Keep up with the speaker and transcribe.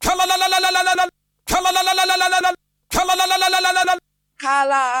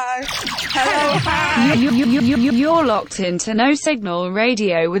Hello. Hello. Hi. You're locked into No Signal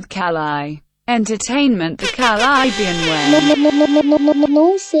Radio with Kali. Entertainment the Caribbean way.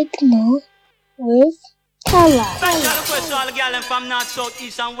 No Signal with Kali. Special request to all the girls from north, south,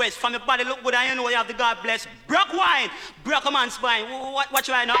 east and west. From your body look good and you know you have the God bless. Broke wine, broke a man's spine. Watch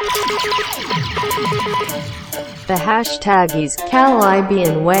right now. The hashtag is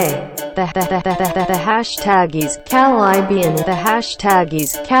Caribbean way. The hashtag is Caribbean. The hashtag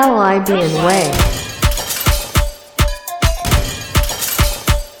is Caribbean way.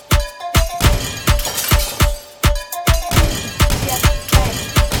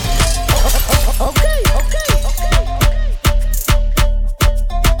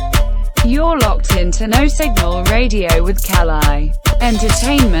 You're locked into No Signal Radio with Kali.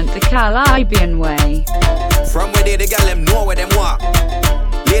 Entertainment the Caribbean way. From where the girl them know where them want.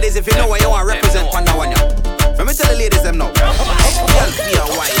 Ladies, if you know where you want, represent Panda one ya. Let me tell the ladies them now. Girl feel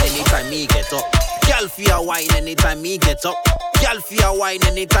wine anytime me get up. Girl feel wine anytime me get up. Girl feel wine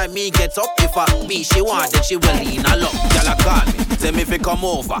anytime me get up. If I me she want, then she will lean a lot. Girl a call me, say me fi come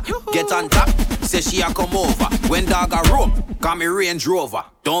over. Get on top, say she a come over. When dog a roam, call me Range Rover.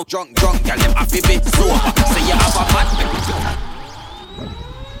 Don't drunk, girl them a fi bit sober. Say you have a man.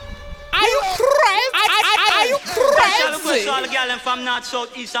 Are you crazy? Are you Special request crazy? to all the girls from north,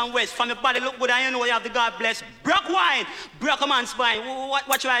 south, east and west. From your body look good and you know you have the God bless. Broke wine, broke a man's spine.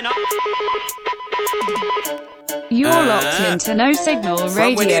 Watch right now. You're locked into No Signal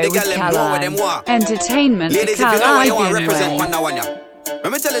Radio with Kali. Entertainment the Ladies, if you know where you want, Caribbean represent way. Panda one ya.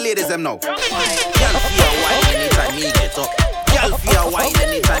 Let me tell the ladies them now. Girl feel wine anytime me get up. Girl feel wine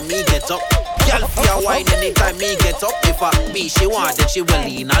anytime me get up. Girl feel wine anytime me get up. If I me she want, then she will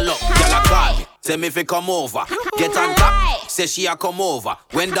lean a lot. Girl a call me, say me fi come over. Get on top, say she a come over.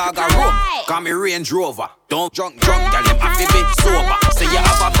 When dog a roam, call me Range Rover. Don't drunk, girl them a fi bit sober. Say you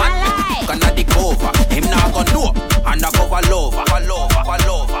have a man, gonna the cover. Him not gonna know, undercover lover.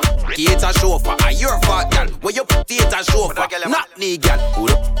 Theater chauffeur, and your fat gal. Where you put theater chauffeur? Not me gal. Who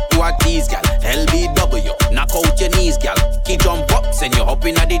the what these gal? LBW, knock out your knees gal. Keep jump up, send you up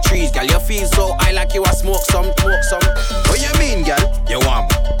inna the trees gal. You feel so high like you a smoke some. What you mean gal? You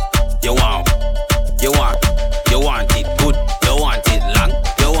want it good. You want it long.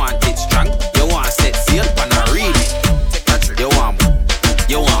 You want it strong. You want set sail and a read it. You want it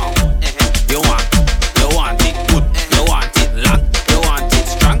good. You want it long. You want it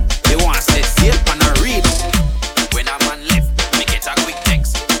strong. You want set sail and a read it. When a man left, me get a quick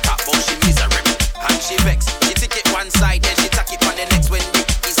text. Talk about she miserable and she vex. She take it one side, then she tack it on the next. When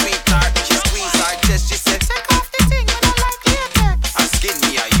he sweet her, she squeeze her chest. She said, take off the thing when I like latex. Her skin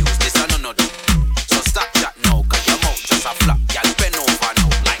me I use, this I no do. So stop that now, cause your mouth just a flap. Y'all bend over now,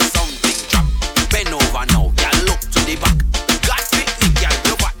 like something drop. Bend over now, y'all look to the back. God picnic, y'all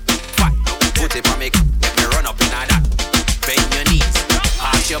you fat. Put it on me, let me run up in a that. Bend your knees,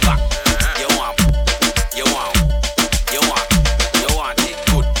 arch your back. You want it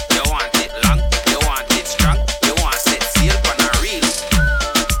good. You want it long. You want it strong. You want set sail on a reel.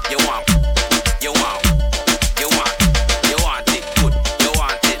 You want it good. You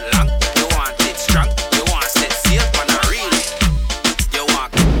want it long. You want it strong. You want set sail on a reel. You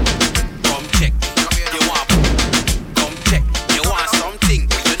want come check. You want come check. You want something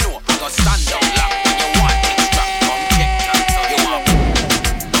where you know I got stand up long. You want it strong. Come check. You want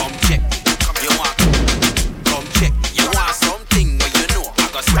come check. You want come check. You want something where you know I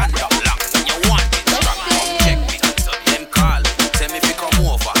got stand up long. You want it strong. Come check me. Them call, tell me if you come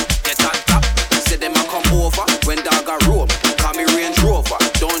over. Get on top, say them a come over. When dog a roam, call me Range Rover.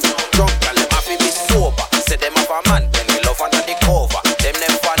 Don't drunk, girl, them have to be sober. Say them have a man, then we love under the cover. Them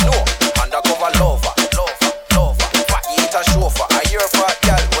never know, undercover lover. Fat eater chauffeur, I hear fat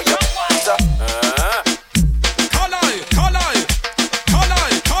girl, where you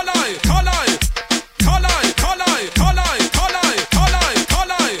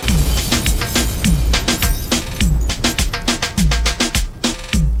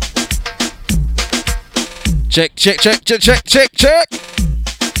Check.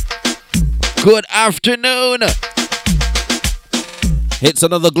 Good afternoon. It's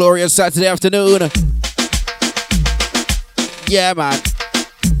another glorious Saturday afternoon. Yeah, man.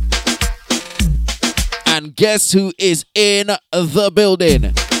 And guess who is in the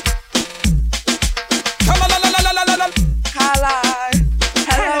building?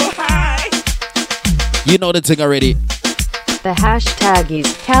 Hello. Hi. You know the thing already. The hashtag is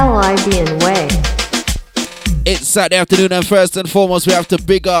Caribbean way. It's Saturday afternoon, and first and foremost, we have to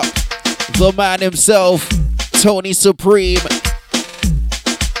big up the man himself, Tony Supreme.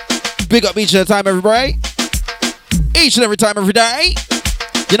 Big up each and every time, everybody. Each and every time, every day.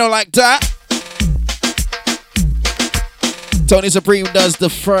 You know, like that. Tony Supreme does the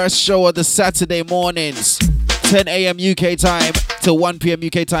first show of the Saturday mornings, 10 a.m. UK time to 1 p.m.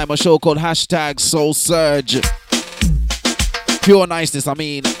 UK time, a show called #Soul Surge. Pure niceness. I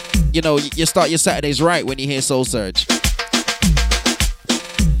mean, you know, you start your Saturdays right when you hear Soul Surge.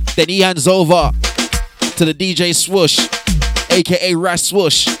 Then he hands over to the DJ Swoosh, aka Rash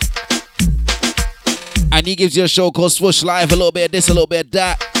Swoosh. And he gives you a show called Swoosh Live, a little bit of this, a little bit of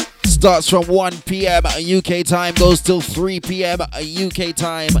that. Starts from 1 p.m. UK time, goes till 3 p.m. UK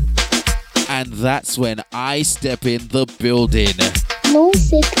time. And that's when I step in the building. No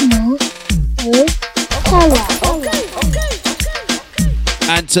signal with Kala.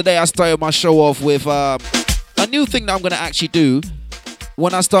 And today I started my show off with a new thing that I'm going to actually do.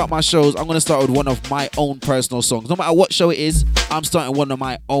 When I start my shows, I'm going to start with one of my own personal songs. No matter what show it is, I'm starting one of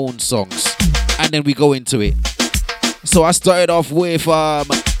my own songs. And then we go into it. So I started off with a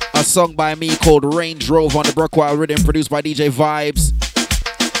song by me called Range Rover on the Brookwire rhythm, produced by DJ Vibes.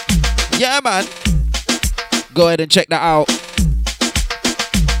 Yeah, man. Go ahead and check that out.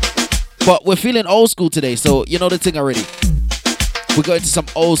 But we're feeling old school today, so you know the thing already. We're going to some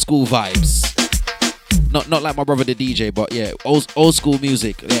old school vibes. Not like my brother the DJ, but yeah, old school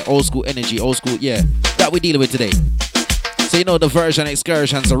music, yeah, old school energy, old school, yeah. That we're dealing with today. So you know the version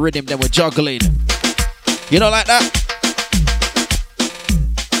excursions, the rhythm that we're juggling. You know, like that?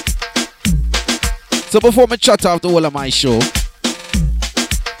 So before me chat off the whole of my show,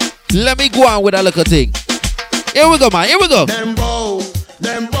 let me go on with a little thing. Here we go, man. Here we go. Them bow.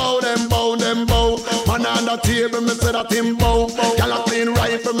 Man on the table, me say that him bow. Gyal a clean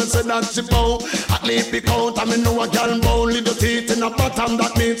rifle, me say that she bow. At least pick out, and me know a gyal bow. Little teeth in the bottom,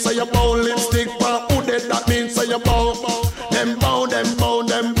 that means say you bow. Lipstick for who dead, that means say you bow. Them bow.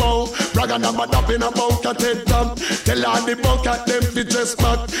 Bragga number up in a bucket head dump. Tell all the bucket them fi dress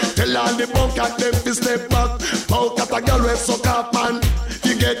back. Tell all the bucket them fi step back. Bucket a gyal we suck up, man.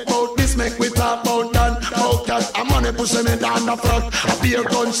 You get bout this, make we talk about that. Bucket, a money push me down the front. A beer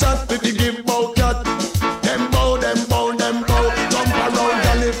gunshot, if you give bucket. Them bow. Jump around,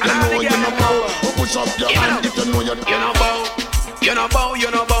 girl, if you know you know bow. Push up your hand if you know you know bow. You know bow.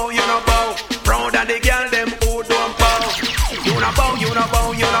 Proud of the girl, them who don't bow. You know bow.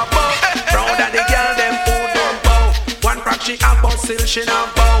 Proud of the girl, them who don't bow. One crack she have, but still she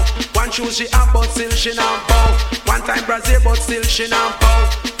not bow. One shoe she have, but still she not bow. One time Brazil, but still she not bow.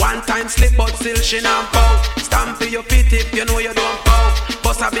 One time slip, but still she not bow. Stamp to your feet if you know you don't bow.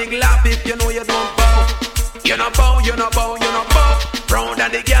 Bust a big laugh if you know you don't bow. You know bow. Proud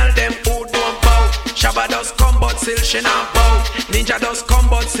of the girl, them who don't bow. Shabba does come, but still she not bow. Ninja does come,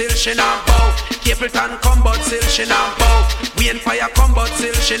 but still she not bow. Capleton come, but still she not bow. Wayne Fire come, but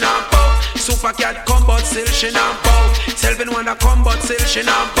still she not bow. Super Cat come, but still she not bow. Selvin Wonder come, but still she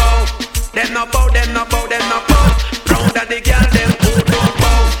not bow. Them no bow. Proud of the girl, them who don't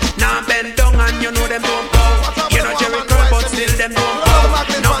bow. Now bend down and you know them don't bow. You know Jerry Curl, but still them don't bow.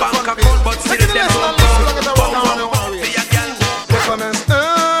 No bank account, but still them don't bow.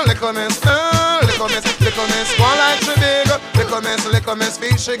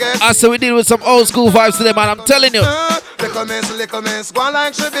 So we deal with some old school vibes today, man. I'm telling you.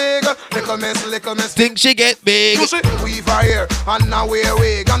 Think she get big. Weave her hair and now wear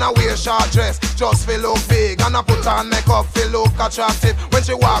wig and I wear short dress just feel look big and I put on makeup feel look attractive. When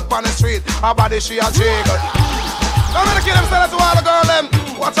she walk on the street, her body she a jiggle. Come on, the kid them style to all the girl them.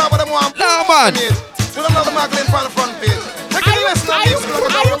 What's up with them one? No, man. So them love the magazine from the front page. Take a listen of this. Are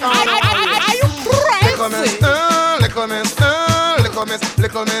you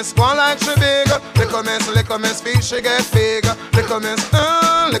Little miss, go like she big. Little miss, feel she get big. Little miss,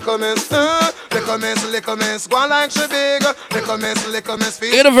 go like she big. Little miss,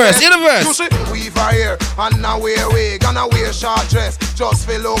 feel. In the verse. Weave her hair and now wear wig and I wear short dress just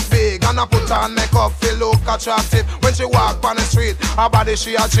feel look big and I put on makeup feel look attractive. When she walk on the street, her body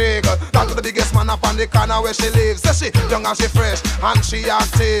she a jiggle. That to the biggest man up on the corner where she lives. Say she young and she fresh and she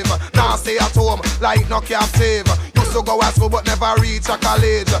active. Now stay at home like no captive. Used to go at school but never reach a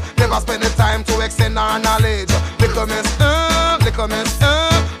college. Never spend the time to extend her knowledge. Little miss,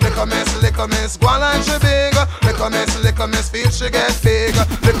 go like she big. Little miss, feel she get big.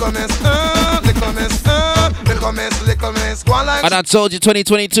 Little miss, go like. And I told you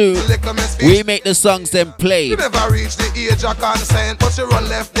 2022, we make the songs them play. She never reach the age of consent, but she run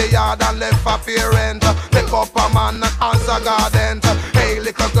left the yard and left her parent. Take up a man and answer garden. Hey,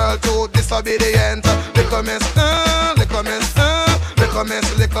 little girl too disobedient. Little miss,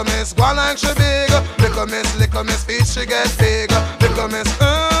 go like she big. Little miss, feel she get big. Little miss,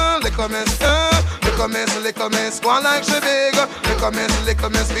 little miss, go on like she big. Little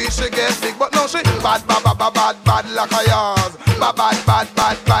miss, feel she get big, but no she bad like a yours. Bad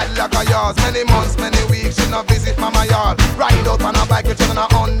like a yours. Many months, many weeks, she not visit mama yard. Ride out on a bike, with children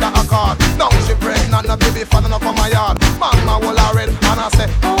under a car. Now she pregnant, the baby father not from my yard. Mama will red, and I say,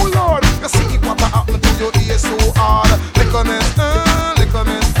 oh Lord, you see what happened to your ears so hard. Little miss,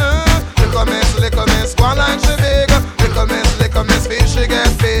 go on like she big. Little miss, feel she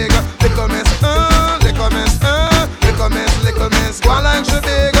get big. Little miss, go on like she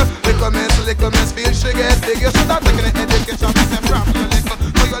big. Little miss, feel she get big. You should have taken the education, from your little.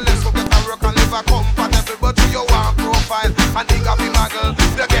 For your less go get a work and live a comfortable. But to your one profile and think of him a girl.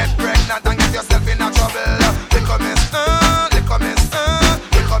 You get pregnant and get yourself in a trouble. Little miss, go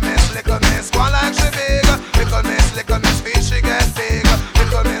on like she big. Little miss, feel she get big.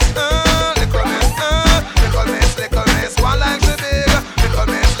 Little miss, go on like she big. Little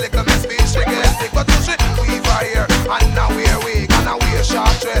miss, feel she get big. But to she weave her hair and now wear wig and now wear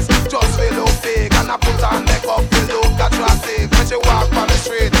short dress. Just feel look big and I put on makeup to look attractive. When she walk on the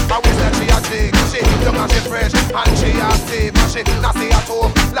street, I wish that she a chick. She young and she fresh and she active. And she not stay at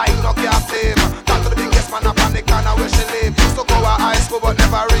home like no captive. Down to the biggest man up on the corner where she live. Used to go to high school but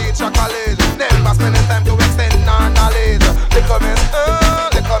never reach a college. Never spending time to extend her knowledge. Little miss,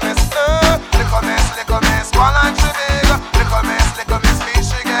 go on like she big. Little miss, feel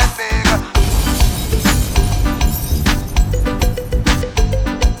she get big.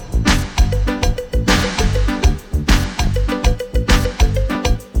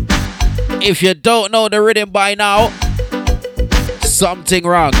 If you don't know the rhythm by now, something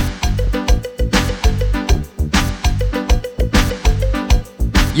wrong.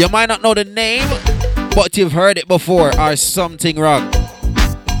 You might not know the name, but you've heard it before, or something wrong.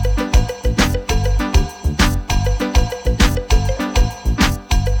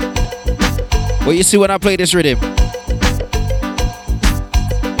 What you see when I play this rhythm?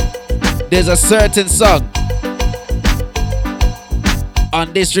 There's a certain song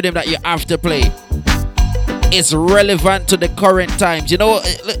on this rhythm that you have to play. It's relevant to the current times. You know what?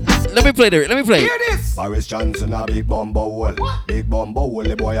 Let me play the rhythm. Let me play. Hear this. Boris Johnson a big bumbo hole. Big bumbo hole,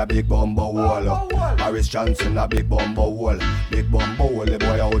 the boy a big bumbo hole. Boris Johnson a big bumbo hole. Big bumbo hole, the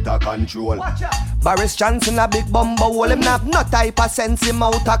boy out of control. Boris Johnson a big bumbo hole. Him not no type of sense, him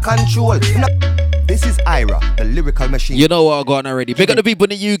out of control. This is Ira, the lyrical machine. You know what I'm going already. Big up the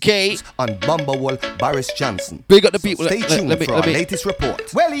people in the UK. On Bumblewall, Boris Johnson. Big up the people. Stay tuned for our latest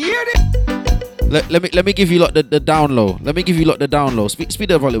report. Well, you hear it? Let me give you lot the down low. Let me give you lot the down low.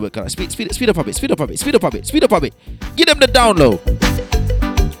 Speed up a little bit, guys. Speed up a bit. Speed up a bit. Give them the down low.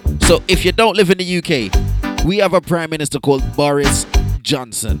 So if you don't live in the UK, we have a prime minister called Boris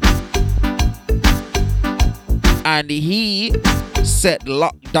Johnson, and he set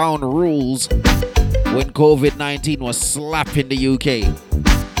lockdown rules when COVID-19 was slapping the UK.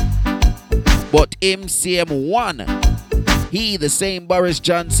 But MCM1, he, the same Boris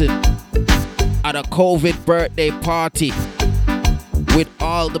Johnson, at a COVID birthday party with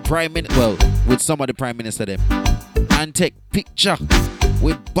all the with some of the prime minister them, and take picture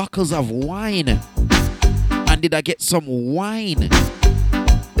with buckles of wine. And did I get some wine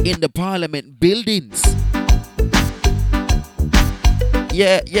in the parliament buildings?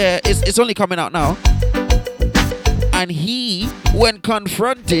 Yeah, it's only coming out now. And he, when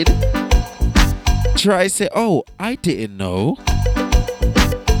confronted, try say, oh, I didn't know.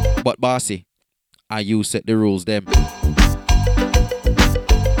 But bossy, you set the rules them.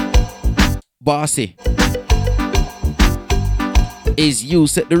 Bossy, is you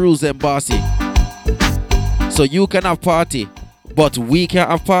set the rules them, bossy. So you can have party, but we can't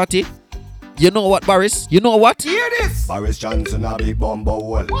have party. You know what, Boris? You know what? Hear this! Boris Johnson a big bumbo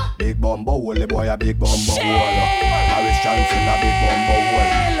hole. Big bumbo hole, the boy a big bumbo hole. Boris Johnson a big bumbo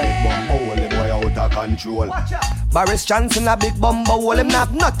hole. Big bumbo hole, the boy out of control. Boris Johnson a big bumbo hole. Him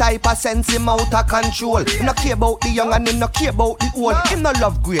not no type of sense, him out of control. Him no care about the young and him no care about the old. Him no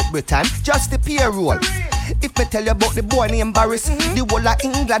love Great Britain, just the payroll. If me tell you about the boy named Boris, the whole of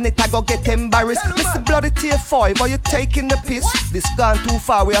England it a go get embarrassed. Mr. Bloody Tier 5, are you taking the piss? This gone too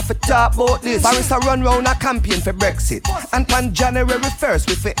far, we have to talk about this. Boris a run round a campaign for Brexit, and on January 1st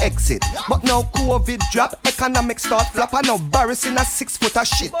we for exit. But now COVID drop, economic start flop, and now Boris in a 6 foot of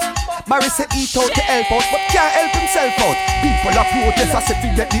shit. Boris say eat out to help out, but can't help himself out. People are protest as if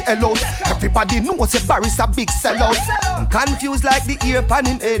he get the hell out. Everybody knows that Boris a big sellout. I'm confused like the ear pan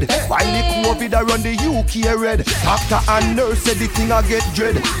him head. While the COVID a run the UK red. Doctor and nurse said the thing a get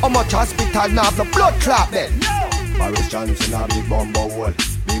dread. How much hospital now have the blood clot then? Boris Johnson a big bumbo hole.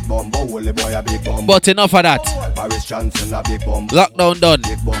 Big big bum, holy boy a big bum. But enough of that. Paris Johnson a big bum. Lockdown done.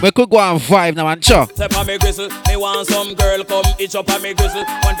 We could go and vibe now and sure. Step on me gristle, me want some girl come itch up on me gristle.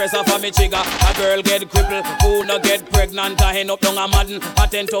 One press off on me trigger, a girl get crippled. Who no get pregnant, I end up down a madden. A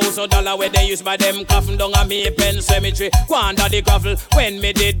 $10,000 where they use by them coffin down a me pen cemetery. Go under the gravel, when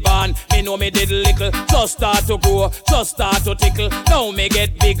me did born, me know me did little. Just start to grow, just start to tickle. Now me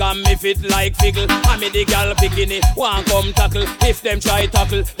get big and me fit like figgle. And me the girl bikini, one come tackle. If them try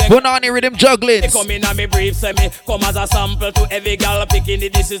tackle, put on the rhythm juggling. They come in and me brief, say me come as a sample to every girl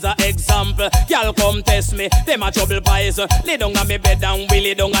bikini. This is an example. Girl come test me, them a trouble pies. Lay down on me bed and we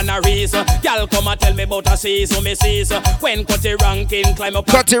lay down on a reason. Girl come and tell me about a season, me season. When Cutty ranking climb up.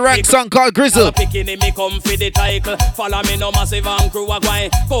 Cutty rank song called Grizzle. Bikini me come for the title. Follow me no massive and crew a guy.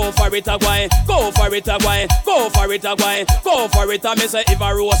 Go for it a guy. Go for it a guy. Go for it a guy. Go for it a me say if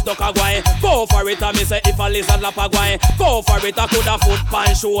a roast duck a guy. Go for it a me say if a lizard lap a guy. Go for it a coulda foot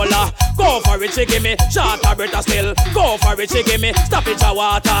pan shoulder. Go for it she give me short a breath a still. Go for it she give me stop it a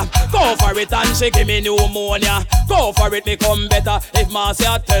water. Go for it and she give me pneumonia. Go for it me come better. If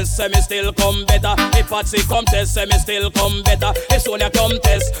Marcia test say me still come better. If Patsy come test say me still come better. If Sonia come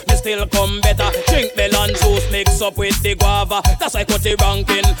test me still come better. Drink melon juice mix up with the guava. That's why Cutty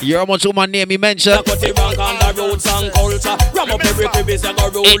ranking. You how much woman name you mentioned? Cutty rank on the roots and culture. Ram up every crevice and go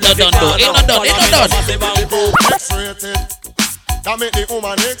roll. Ain't no done though. Ain't no done. Ain't no done. X-rated. That make the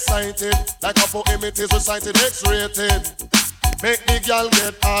woman excited. Like a poem it is recited. X-rated. Make the girl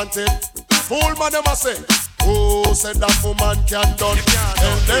get haunted. Fool man them a say, who said that woman can done?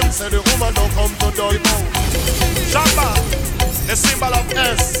 And them say the woman don't come to done. Shamba, the symbol of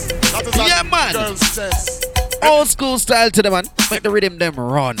S. That is yeah, a man. girl's chest. Old school style to them, man. Make the rhythm them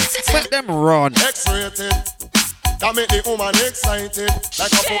run. Make them run. X-rated. That make the woman excited.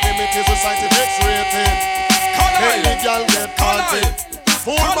 Like a poem it is recited. X-rated. Make the girl get haunted.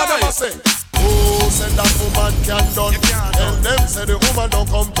 Fool man them a say, who said that woman can done? Tell them say the woman don't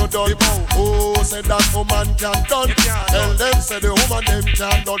come to done. Who said that woman can done? Tell them say the woman them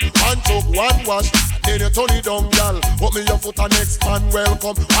can done. One took one wash, then you turn it down, gal. Put me your foot and next man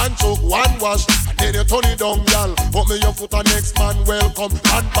welcome. One took one wash, then you turn it down, gal. Put me your foot and next man welcome.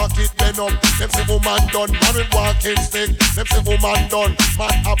 And back it then up. Them say woman done, man with walking stick. Them say woman done,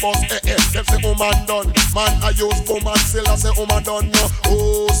 man a bust Them say woman done, man a use woman still I say woman done. No,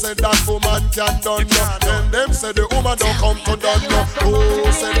 who said that woman can done? No, then them say the woman don't come to done. No,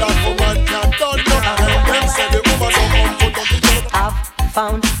 who said that woman can done? No, then them say the woman don't come to done. I've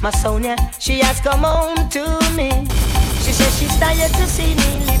found my Sonia, she has come home to me. She says she's tired to see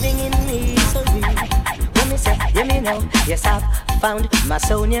me living in misery. When me say, you me know, yes I've found my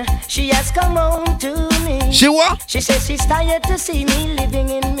Sonia, she has come home to me. She what? She says she's tired to see me living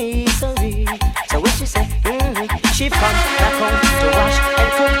in misery. So what she say? She come back home to wash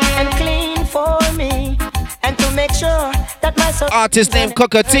and cook and clean for me, and to make sure that my son. Artist named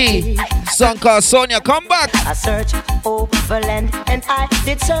Coca T. Song called Sonia, come back. I searched over land and I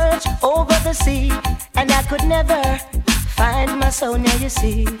did search over the sea, and I could never find my Sonia, you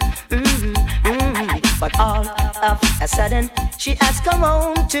see. But all of a sudden she has come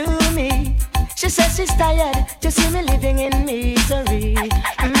home to me. She says she's tired to see me living in misery.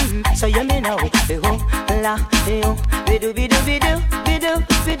 So you may know, la, bidu bidu bidu bidu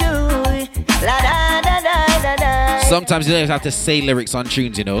bidu, la da da da da da. Sometimes you don't even have to say lyrics on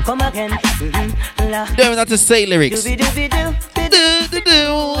tunes, you know. Come again, la. You don't even have to say lyrics. Bidu bidu bidu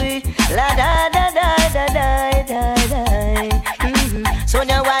bidu, la da da da da da da da.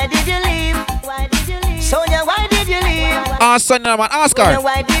 Sonia, why did you leave? Why did you leave? Sonia, why did you leave? Ask Sonia, man, ask her. Sonia,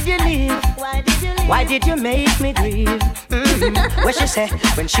 why did you leave? Why did you leave? Why did you make me grieve? What she say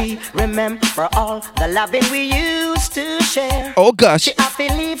when she remember all the loving we used to share? Oh gosh. She have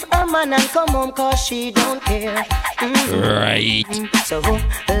to leave her man and come home cause she don't care. Right. So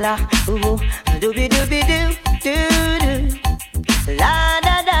la ooh dooby dooby doo doo doo, la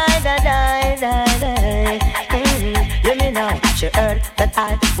da da da da da da. Let me know. She heard that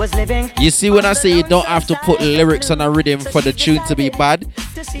I was living. You see, when I say you don't have to put lyrics on a rhythm for the tune to be bad,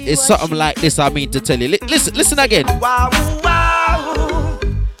 it's something like this I mean to tell you. Listen again. Wow, wow,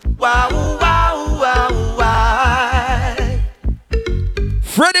 wow, wow, wow, wow.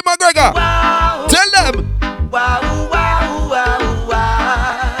 Freddie McGregor, wow, tell them. Wow, wow, wow,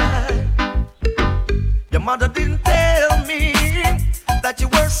 wow. Your mother didn't tell me that you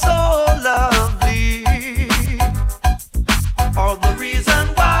were so lovely, or the reason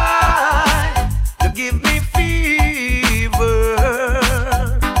why you give me fever.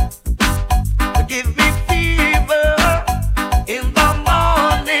 You give me fever in the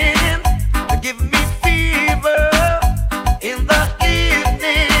morning. You give me fever in the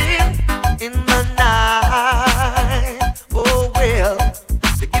evening.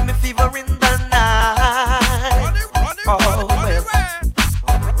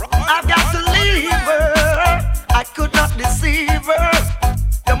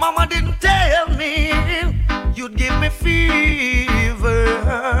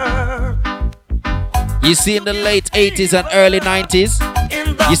 You see in the late 80s and early 90s.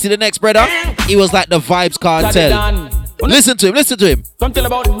 You see the next brother? He was like the Vibes Cartel. Listen to him. Come tell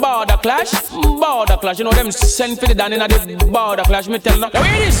about border clash. You know them send for the down in the border clash. Me tell now. Now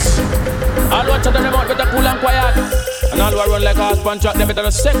hear this. All what chat them about better cool and quiet. And all who run like a sponge track, they better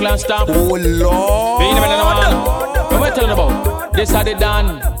a second and stamp. Oh Lord. You never know. What we telling about? This are the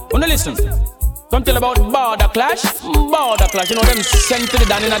done. Wanna listen? Come tell about border clash. You know them send to the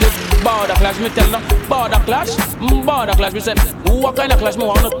down in the border clash. Me tell now. Border clash. Me say, what kind of clash me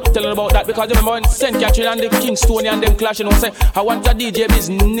want to tell about that? Because you remember when St. Catherine and the Kingstonian and them clash, you know, say, I want a DJ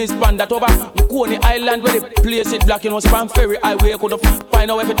business band that over Coney Island where they place it black, you know, span ferry highway, could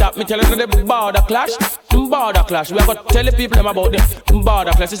find out where it up. Me tell you the border clash. We have to tell the people them about the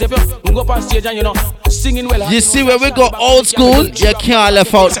border clash. If you go up on stage and, you know, singing well. You see, when we go old school, you can't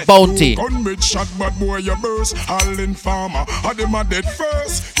left out Bounty. Bad boy, you burst. All in farmer, had them a dead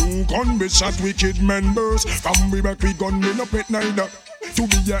first. You gun be shot, wicked men burst. From we back, we gun me no pet neither. To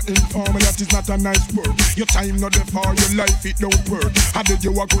be an informer, that is not a nice word. Your time not there for your life, it don't work. How did you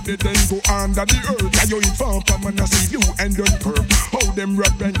a good then go under the earth? Are you inform from and I see you and don't perk? How them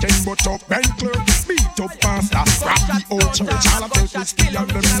rap and can but up and clerk. Beat up pastor, rap the old church. All of us is still and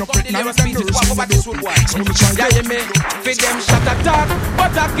them no pet neither. Yeah, you may feed them shot attack,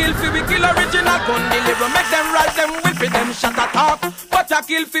 but I kill fi we kill original gun deliver. Make them write them will feed them shot attack, but I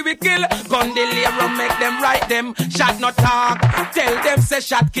kill fi we kill gun deliver. Make them write them shot not talk. Tell them say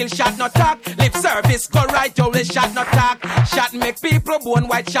shot kill, shot not talk. Lip service go right only shot not talk. Shot make people bone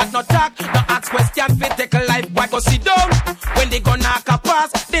white, shot not talk. No ask question fit take a life, why go sit down? When they go knock a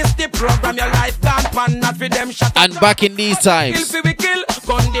pass, this the program your life gone pan not for them shot. And back in these times, kill fi we kill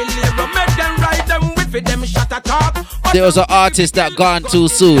gun deliver. Make them write them with for them shot attack. there was an artist that gone too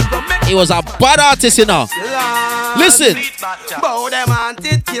soon. He was a bad artist, you know. Listen. Bow them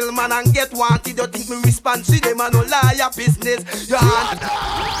wanted, kill man and get wanted. You think me respond to them and no lie business.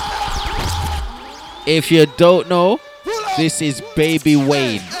 If you don't know, this is Baby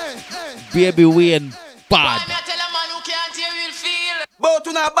Wayne. Baby Wayne bad. Both to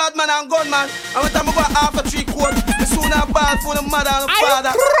a bad man and gun man. And when time I go after 3 quarters, the sooner bad for the mother and the father.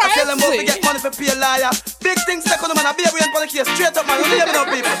 I tell them both to get money for pay a liar. Big things second man, I be a brain for the case. Straight up man, you hear me now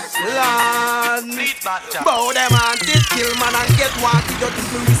people. Land. Bow them wanted, kill man and get wanted. You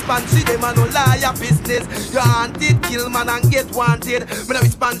think me respond to them and no liar business. You wanted, kill man and get wanted. Me no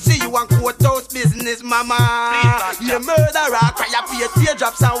respond to you and courthouse business, mama. You murderer, cry up your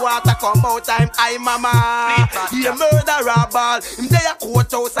teardrops and water come out time, I mama. You murderer ball, him there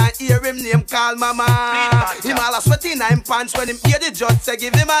courthouse and hear him name call mama. Him all a sweaty 9 pants when him hear the judge say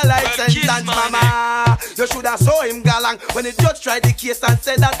give him a life sentence, mama. You shoulda saw him galang when the judge tried the case and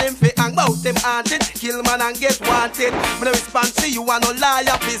said that him fi hang bout him haunted. Kill man and get wanted. Me no respond to you and no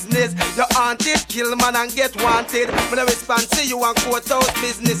liar business. You haunted, kill man and get wanted. Me no respond to you and courthouse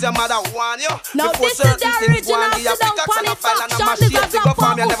business. Your mother warn you. Now this is the original sit-down panic fact. Sean is a drop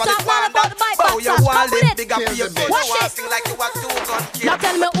for who stop all about the bike back. Come with it. Watch it. Now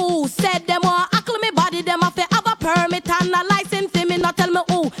tell me who said them all. Ackle me body them off. Have a permit and a license for me. Now tell me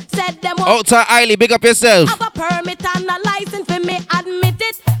who said them all. Outside Eiley, big up yourself. Have a permit and a license for me. Admit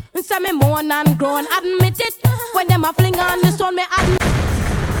it. Say me moan and groan. Admit it. When them a fling on the stone, me admit.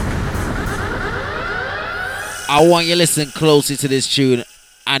 I want you to listen closely to this tune,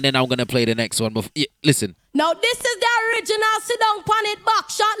 and then I'm gonna play the next one. Listen. Now this is the original sit down pan it back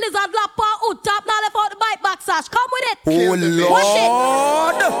shot lizard lapper hood top now left out the bike back sash. Come with it. Oh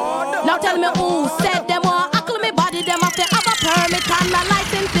Lord. Now tell me who said them all. Ackle me body them off. Have a permit and a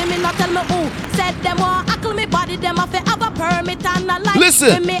license for me. Now tell me who said them all. Ackle me body them off. Have a permit and a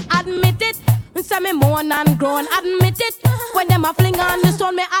license for me. Admit it. Say me moan and groan, admit it. When them a fling on the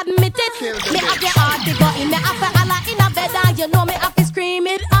stone, me admit it. Me have the heart to go in, me have to holla in a bed, and you know me have to scream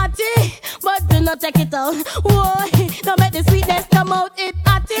it, auntie. But do not take it out, whoa. Don't make the sweetness come out, it,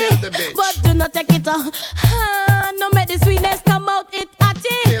 auntie. But do not take it out, don't make the sweetness come out, it,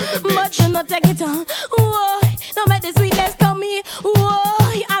 auntie. But do not take it out, whoa. Don't make the sweetness come in, whoa.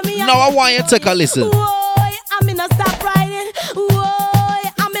 Now I want you to take a listen. Whoa, I'm in a stop riding, whoa.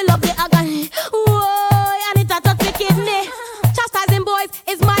 I'm in love the agony. Chastising boys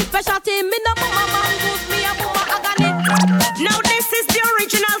is my specialty. Me no put my man boost me and put my agony. Now this is the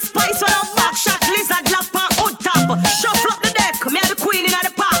original spice on a back shot lizard lapper hood top. Shuffle up the deck, me are the queen in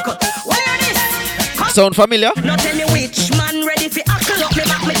the park. Where this? Sound familiar? Now tell me which man ready for ackle up me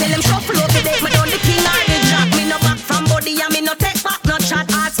back. Me tell him shuffle up the deck. Me done the king or the jack. Me no back from body and me no take back no chat.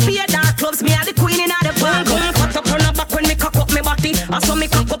 Hard spear dark clubs, me are the queen in the park. Cut up on the back when me cock up me body. I saw me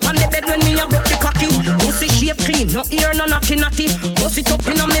cock up on the bed when me a broke the cocky. Pussy shape clean, no ear, no natty. Bust it up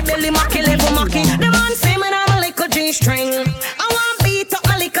in on me belly, macky, level macky. The man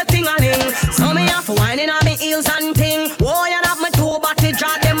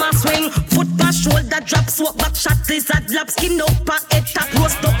flap, skin up, pack, head tap,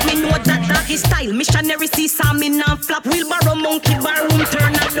 roast up, me know that doggy style. Missionary see some in and flap, wheelbarrow, monkey bar room,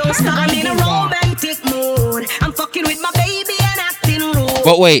 turn and don't stop. I'm in a romantic mood. I'm fucking with my baby and acting rude.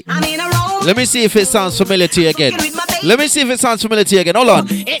 But wait, I'm in a romantic. let me see if it sounds familiar to you again. Let me see if it sounds familiar to you again. Hold on.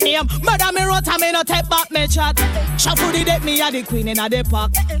 It name, murder me wrote, I me no take back me chat. Shuffle the deck, me a the queen in a the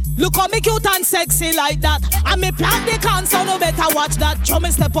park. Look how me cute and sexy like that. And me plant the can, so no better watch that. Show me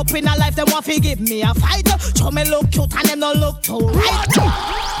step up in a life, them want to give me a fight. Show me look cute and them no look too right.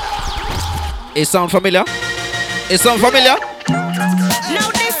 It sound familiar? It sound familiar? Now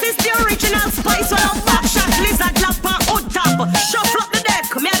this is the original spice. When I'm back shot, lizard lap and hood top. Shuffle up the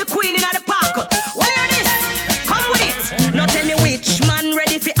deck, me a the queen in a the park. Wear this, come with it. Now tell me which man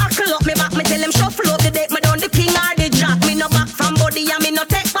ready for hackle up me back. Me tell him shuffle up the deck, me done the king or the jack. Me no back from body and me no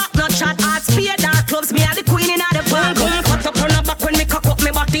take back no chat. Hard spear dark clubs, me a the queen in a the park. Cut up on the back when me cock up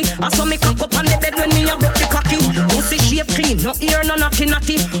me body. I saw me cock up on the bed when me a broke the cocky. Pussy shape clean, no ear no naughty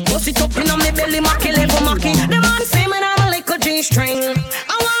naughty. Pussy up in on me belly, macky level macky. The man say me I'm a little G-string.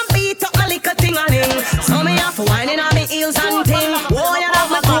 I want beat up my little ting-a-ling. So me have to whine in on me heels and ting. Oh, you have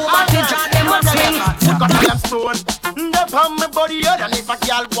me cool, but you draw them a swing. Fuck up them stone. Up on my body head. And if a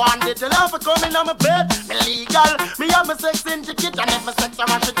girl want it, tell her for coming on my bed. Me legal. Me have my sex in ticket. And if my sex I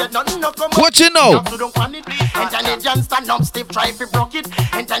want to get nothing no come up. What you know? Intelligence stand up stiff, try to broke it.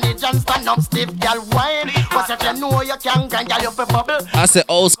 Intelligence stand up stiff, girl wine. But if you know you can girl you fi bubble. I said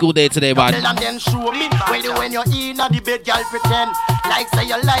old school day today, man. And then show me when you're in the bed, girl pretend like say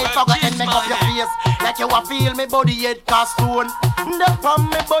your life I got and make up your face like you a feel me body head cast stone. Up on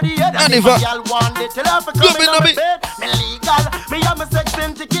me body head. And if a girl want it, tell her for coming on my bed. Me legal, me have my sex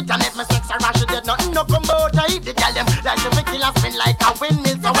in ticket. And if my sex a rash, dead nothing no come out. I eat the girl them like the kill and spin like a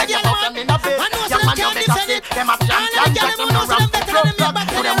windmill. So when you fuck them in a bed, your man no better say them a champion. Just them no rap to club club.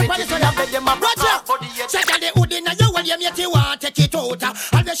 Put them with it in a bed, them a rock body head. Check out the hood in a you when you meet you want take it out.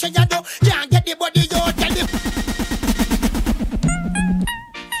 I'll be sure you do, can't get the body out. Tell them.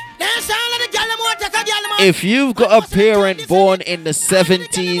 If you've got a parent born in the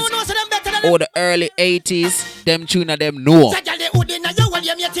 70s or the early 80s, them tuna them know.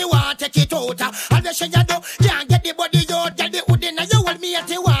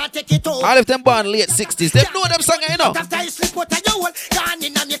 All of them born late 60s, them know them song, you know.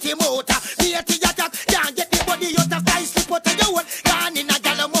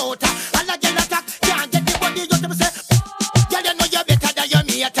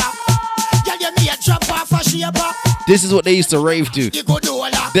 This is what they used to rave to.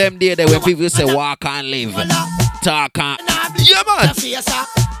 Them day there when people say walk and live, talk and yeah man.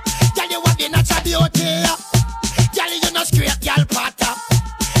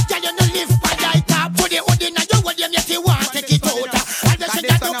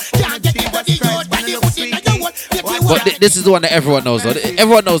 But this is the one that everyone knows though.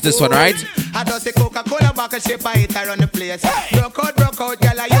 Everyone knows this one, right? I just say Coca-Cola back a shape, I hit around the place. Broke out,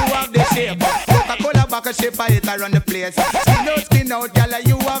 gala, you have the shape. Coca-Cola back a shape, I hit around the place. Skin out, gala,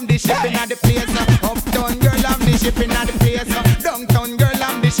 you have the shipping at the place. Uptown girl, have the shipping at the place. Downtown girl,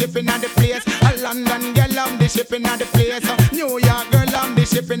 have the shipping at the place. London girl, have the shipping at the place. New York girl, have the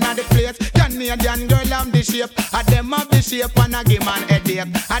shipping at the place. Canadian girl, have the shape. A them have the shape and a give man headache.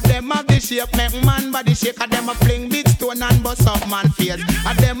 A them have the shape, make man body shake. A them a fling big stone and bust up man face.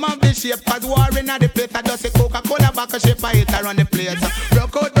 A them have the shape, cause war in the place. I just say Coca-Cola back a shape, I hit around the place.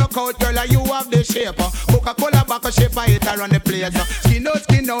 Broke out, girl, you have the shape. Coca-Cola back a shape, I hit around the place.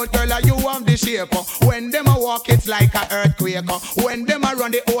 Skin out, girl, you have the shape. When them a walk, it's like a earthquake. When them a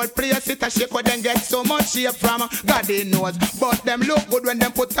run the whole place, it a shake. When them get so much shape from God they knows. But them look good when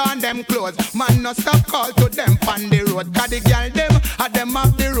them put on them clothes. Man no stop call to them on the road. Cause the girl them, and them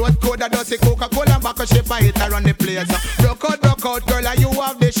have the road code. I just say Coca-Cola back a shape, I hit around the place. Broke out, girl, you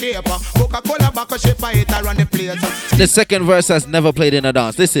have the shape. Coca-Cola back a shape, I hit around the place. The second verse has never played in a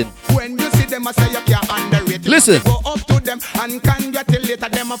dance. Listen. When you see them, I say you can't underrate. Listen. Go up to them and congratulate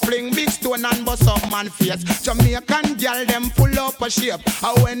them. A fling big stone and bust up man face. Jamaican girl them full up a shape.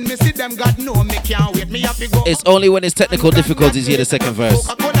 And when me see them, God know me can't wait. Me have to go. It's only when it's technical difficulties here the second verse.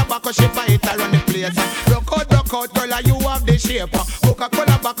 Coca-Cola back a shape, I hit around the place. Broke out, girl, you have the shape.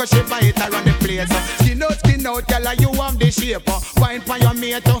 Coca-Cola back a shape, I hit around the place. Skin out, girl, you have the shape. Wine for your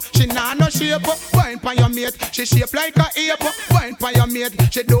mate, she nah no shape. Wine for your mate, she shape like a ape. Wine for your mate,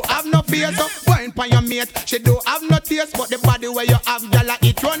 she don't have no face. Wine for your mate, she don't have no taste. But the body where you have, girl,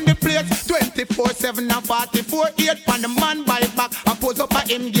 it run the place. 24/7 and 44/8. Pan the man by back and pose up a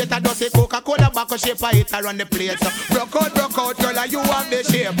him gate. I just say Coca-Cola back a shape, I hit around the place. Broke out, girl, you have the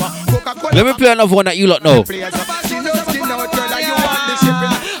shape. Coca-Cola. Let me play another one that you lot know. Skin out, girl, you have the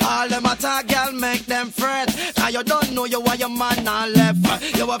shape. All them a matter, girl, make them fret. Cause you don't know you are your man and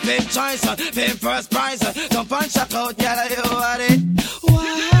left. You a pimp choice, pimp first prize. Jump and shout out, girl, you are it.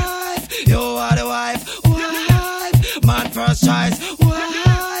 Wife, you are the wife. Wife, man first choice.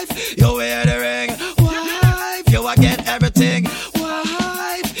 Wife, you wear the ring. Wife, you a get everything.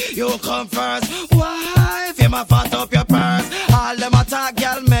 Wife, you come first. Wife, you ma fat up your purse. All them attack,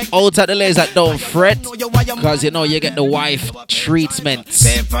 girl, make. Out at the ladies that don't fret, cause you know you get the wife treatments.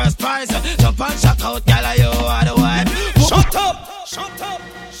 Pay first prize, jump and shout out, girl, you are the wife. Shut up, shut up,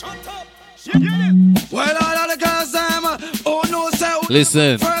 shut up. Well, all the girls, oh no, say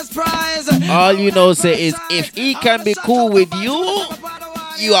listen, first prize. All you know say is if he can be cool with you,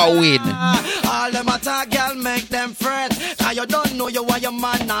 you are win. All them attack, girl, make them fret. Cause you don't know you are your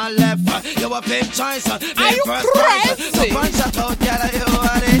man and left. You a pimp choice, pimp first prize. So punch that out, girl, you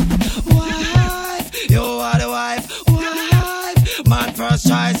are it. Wife, you are the wife. Wife, man first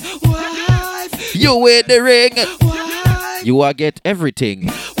choice. Wife, you wear the ring. Wife, you are get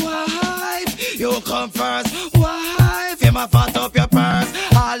everything. Wife, you come first. Wife, you ma fat up your purse.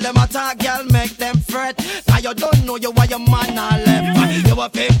 All them attack, girl, make them fret. Cause you don't know you are your man and left. You a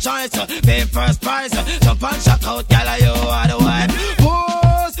pimp choice, pimp first prize. Jump and shout out, girl, you are the wife.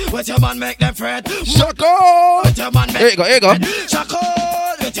 Pose, with your man make them fret. Shock out. With your man make. Here you go, here you go. Shock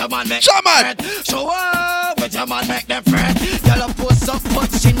out, with your man make. Show man. Show up, with your man make them fret. Girl, I post up,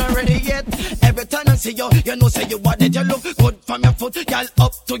 but she not ready yet. Every time I see you, you know say you want it. You look good from your foot, girl,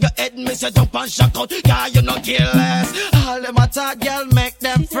 up to your head. Me say jump and shock out, girl, you no careless. All them attack, girl, make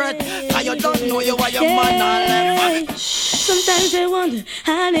them fret. Cause you don't know you are your man and left. Sometimes I wonder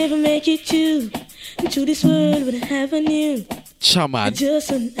I'll never make it to this world without having you. Chaman, just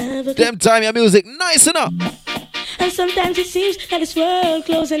them time your music nice enough. And sometimes it seems that this world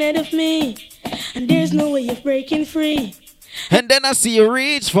closing ahead of me, and there's no way of breaking free. And then I see you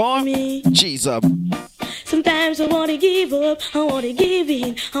reach for me. Jesus. Sometimes I want to give up, I want to give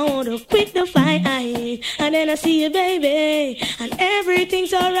in, I want to quit the fight. And then I see you, baby, and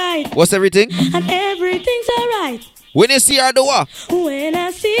everything's alright. What's everything? And everything's alright. When you see her do what? When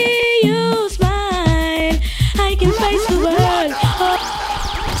I see you smile, I can face the world.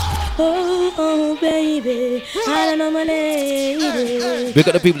 Oh, baby, I don't know my lady. We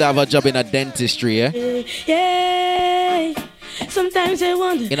got the people that have a job in a dentistry, yeah? Yeah. Sometimes I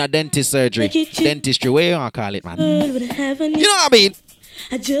wonder. In a dentist surgery. Dentistry, where you want to call it, man? You know what I mean?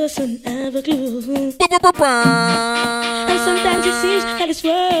 I just don't have a clue. And sometimes it seems that this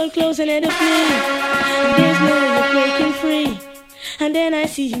world closing ahead of me. There's no way of breaking free. And then I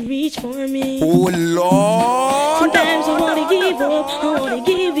see you reach for me. Oh Lord. Sometimes I want to give up, I want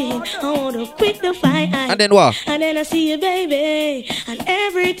to give in, I want to quit the fight. And then what? And then I see you, baby, and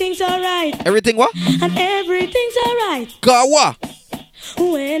everything's alright. Everything what? And everything's alright. God what?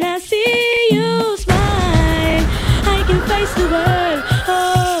 When I see you smile, I can face the world.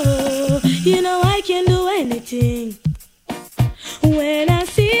 Oh, you know I can do anything. When I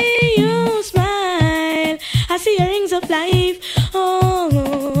see you smile, I see your rings of life.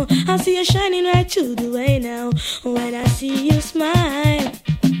 Oh, I see you shining right through the way now. When I see you smile,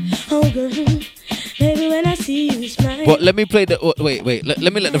 oh girl, baby, when I see you smile. But let me play the. Oh, wait. Let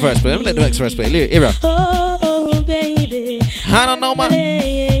me let the verse play. Let me let the next verse play. Here. Oh, baby. I don't know, man.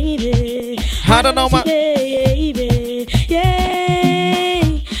 I don't know, man. Baby, yeah.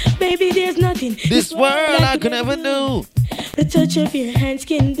 Baby, there's nothing this world I could ever do. The touch of your hands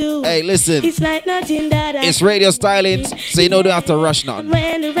can do. Hey, listen. It's like nothing that it's radio stylings, so you know don't have to rush nothing.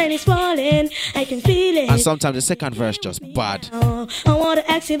 When the rain is falling, I can feel it. And sometimes the second verse just bad. Oh, I want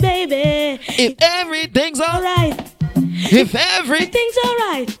to ask you, baby, if everything's alright. If everything's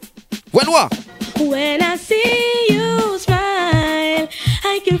alright. When what? When I see you smile,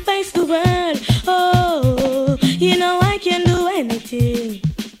 I can face the world. Oh, you know I can do anything.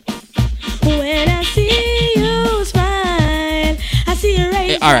 When I see you smile, I see you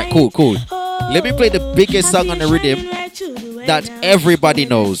raise. Hey, alright, cool. Let me play the biggest song on the rhythm that everybody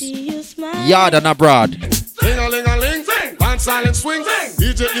knows. Yard and Abroad. Ling-a-ling-a-ling, one silent swing.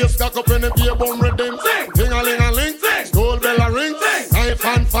 DJ ears stuck up in the beer bum rhythm. Ling-a-ling-a-ling, school bell a ring. Knife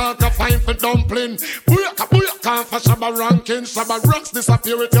and fork a fine for dumpling. Booyaka for Shabba ranking. Shabba rocks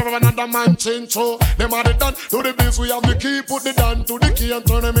disappear with another man change. So them are the done to the biz. We have the key, put the down to the key and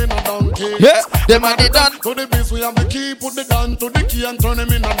turn them in a donkey. Yeah, them are the done to the biz. We have the key, put the down to the key and turn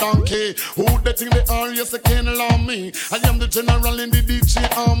them in a donkey. Who they think they are? Yes, they can't allow me. I am the general in the DJ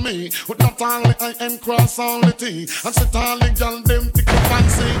army. With not only I am cross only T. And sit all the girl them think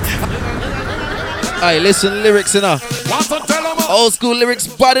fancy. Aye, listen lyrics enough. Old school lyrics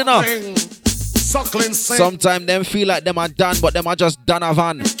bad enough. Suckling sometimes them feel like them are done, but them are just done a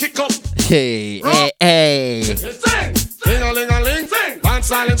van. Kick up. Hey, hey. Ting-a-ling-a-ling, dance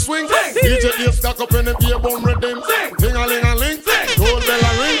silent swing. DJ is stuck up in the beer bomb rhythm. Ting-a-ling-a-ling, gold bell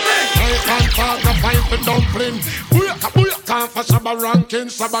a ring. I can't talk a pint for dumpling. Booyaka, booyaka, for Shabba ranking.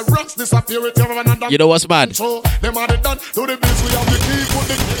 Shabba rocks disappear with another. You know what's mad? So, them are the done to the biz. We have the key, put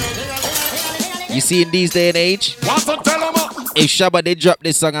the... You see in these day and age, What's to tell them? if Shabba they drop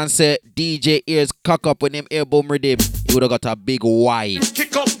this song and say DJ ears cock up when him ear boom rhythm, he would have got a big why.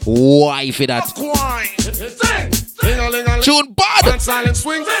 Kick up. Why for that? Tune bad. Silent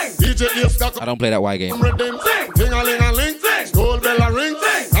swing. DJ is stuck up. I don't play that why game. Ting-a-ling-a-ling, gold bell a ring.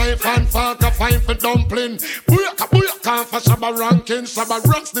 Knife and fork a fine for dumpling. Booyaka, booyaka, for Shabba ranking. Shabba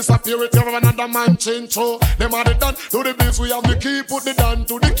rocks disappear with another man chain. So, them are the done to the biz. We have the key, put the down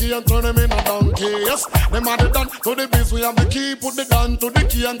to the key and turn them in a donkey. Yes, them are the done to the biz. We have the key, put the down to the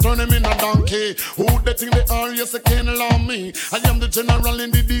key and turn them in a donkey. Who they think they are? Yes, they can't allow me. I am the general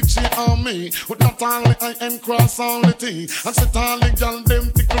in the DJ army. With not only I am cross only T. And sit all the gal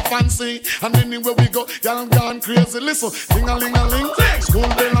them tickle fancy. And anywhere we go, gal gone crazy. Listen, ting-a-ling-a-ling, school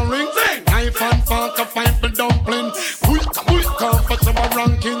bell a ring. Knife and fork a fine for dumpling. Booyaka, booyaka, for Shabba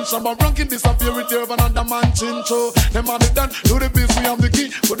ranking. Shabba ranking disappear with you another man chin. So, them are the done to the biz. We have the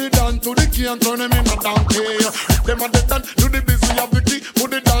key, put it down to the key and turn them in a donkey. Them are the done to the biz. We have the key,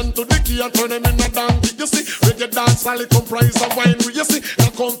 put it down to the key and turn them in a donkey. You see, reggae dance all it comprise of wine. You see, now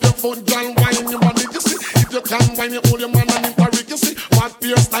come your foot, girl, wine your body. You see, if you can wine, you hold your man and in Paris. You see, what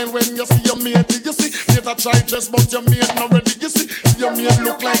peer style when you see your mate. You see, you a try dress but your mate not ready. You see, your mate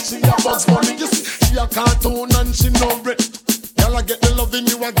look like she a Bugs Bunny. You see, she a cartoon and she no bread. Girl, I get the loving,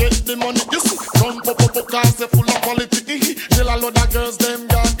 you I get the money. You see, come pop cars they full of quality. Tell a lot of girls them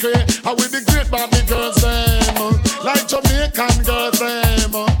got crazy. How with the great Barbie girls them, like Jamaican girls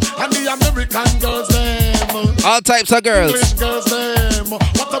them, and the American girls them. All types of girls. English girls them.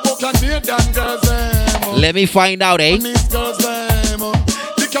 What about Canadian girls them? Let me find out, eh? Chinese girls them.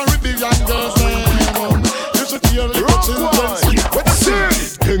 The Caribbean girls them. You should hear little children sing.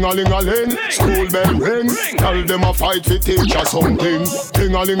 Ting-a-ling-a-ling, school bell ring. Tell them a fight for teacher something.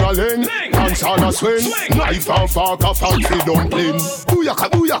 Ting-a-ling-a-ling, dance on a swing. Knife and fork a fight for dumpling. Booyaka,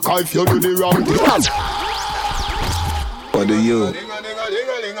 booyaka if you do the wrong thing. What do you?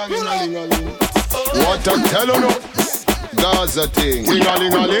 What I tell you no? Gaza thing.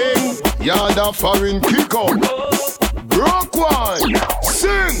 Ting-a-ling-a-ling, yard a foreign kick up. Broke wine,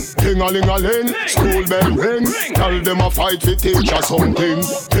 sing. Ting-a-ling-a-ling, school bell ring. Tell them a fight for teacher something.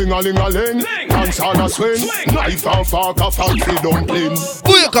 Ting-a-ling-a-ling, dance on a swing. Knife and fork a fight for dumpling.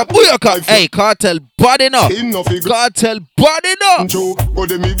 Booyaka, booyaka. Hey, cartel bad enough. Cartel bad enough. Go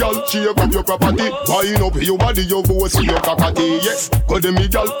de me gal, shake up your property. Wine up your body, your voice, your cockatoo. Yes, go de me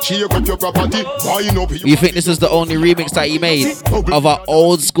gal, shake up your property. Wine up your. You think this is the only remix that he made of an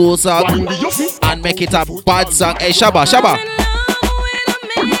old school song and make it a bad song? Hey, Shabba, Shabba.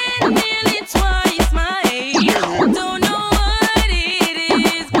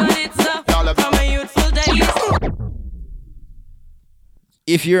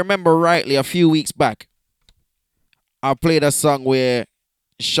 If you remember rightly, a few weeks back, I played a song where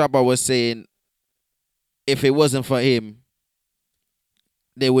Shabba was saying if it wasn't for him,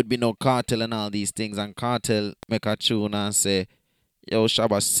 there would be no Cartel and all these things. And Cartel make a tune and say, yo,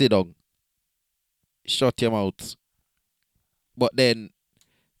 Shabba, sit down. Shut your mouth. But then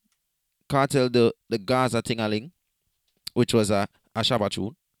Cartel the Gaza Ting-a-ling, which was a Shabba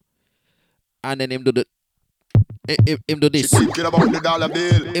tune. And then him do the him do this. Him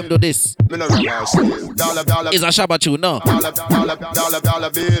do this. It's a Shabba tune, no? Dollar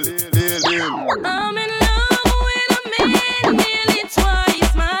bill. I'm in love with a man nearly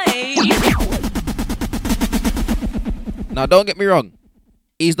twice my age. Now, don't get me wrong.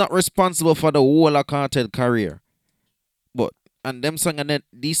 He's not responsible for the whole of Cartel career. But, and them song and then,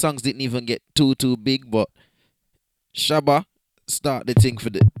 these songs didn't even get too big, but Shabba start the thing for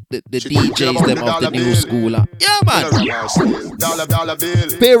the DJs them of the new school. Yeah, man. Dollar bill.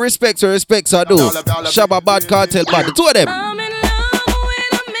 Pay respects where respects are due. Shabba bad, Cartel bad. The two of them. I'm in love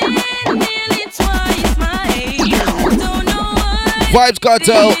with a man nearly twice my age. Don't know what Vibes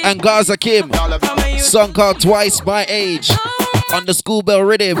Cartel and Gaza Kim. Song called Twice My Age on the School Bell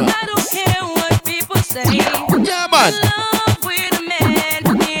Rhythm. I don't care what people say. Yeah, man. Love with a man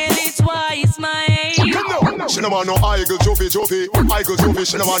nearly twice my age. She no want no eagle trophy. Eagle trophy.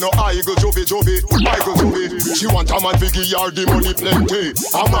 She no want no eagle trophy. Eagle trophy. She want a man big her the money plenty.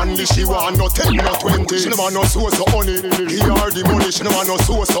 A man she want no 10 no 20. She no want no source of honey. He her the money. She no want no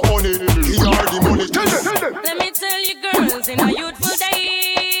source of honey. He her the money. Let me tell you, girls, in our youthful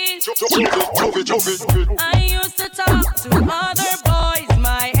days, trophy. I used to talk to other boys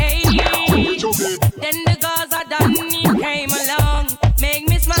my age.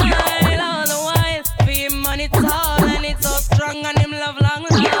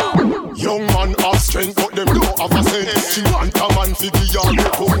 She want a man to be your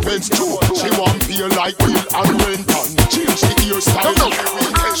recompense too. She want feel like Bill and Renton. Change the hairstyle.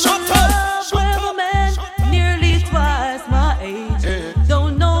 Shut up. With a man nearly twice my age.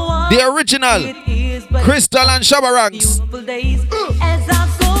 Don't know what the original it is, but Crystal and Shabba Ranks. beautiful days. As I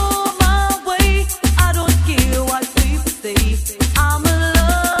go my way, I don't care what people say. I'm in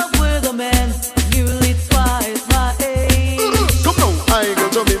love with a man nearly twice my age. Come now, I go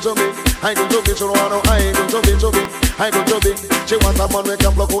to me. I go to me, she wanna. I go to me. I go to me. She want a man who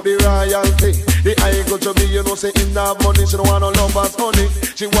can block out the royalty. The I go to me, you know, say in that money, she don't want no lovers honey.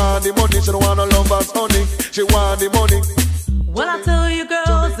 She want the money, she don't want no lovers honey. She want the money. Well, I tell you,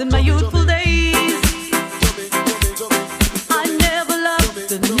 girls, in my youthful days, I never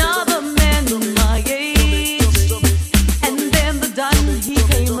loved another man my age. And then the Don, he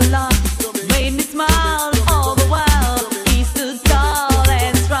came along, made me smile all the while. He stood tall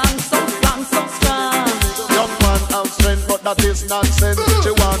and strong, so strong, so strong. Young man have strength, but that is nonsense.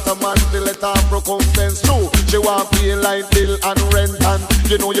 She want a man to let her recompense too. She want pay like bill and rent, and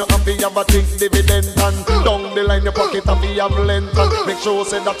you know you have to have a think dividend, and down the line your pocket have to have length, and make sure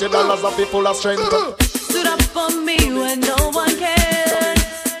say that your dollars are full of strength. Stood up for me when no one cared.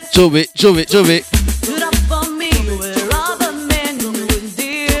 Shove it. Stood up for me where other men wouldn't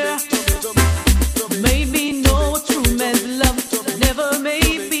dare. Made me know a true man's love. Never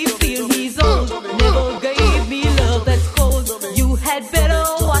made me feel he's old. Never gave me love that's cold. You had better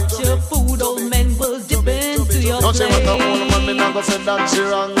watch your food. Old men will dip into your Don't say what a plate. old man, me not go say that she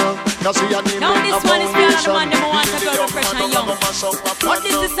wrong. Cause she a need Now a this one is for all the man them who want to foundation. go fresh and young. But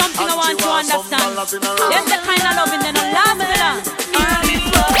this is something I want to understand. Them the kind of loving they don't last for long. I'm in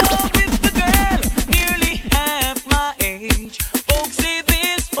love with the girl, nearly half my age. Folks say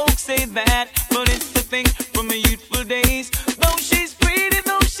this, folks say that, but it's the thing from my youthful days. Though she's pretty,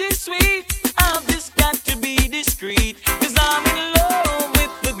 though she's sweet, I've just got to be discreet. Cause I'm in love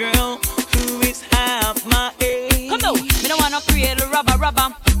with the girl who is half my age. Come on, me don't wanna create a rubber.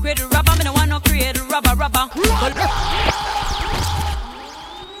 Create a rubber, me don't wanna create a rubber.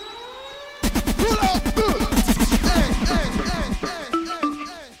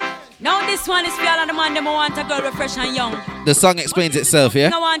 Now this one is for all of the man them who want a girl refresh and young. The song explains itself,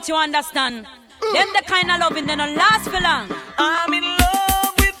 yeah? I want you to understand. Them the kind of loving they don't last for long. I'm in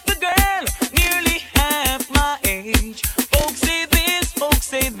love with the girl, nearly half my age. Folks say this, folks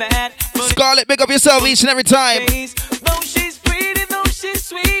say that. Scarlett, big up yourself each and every time. Though she's pretty, though she's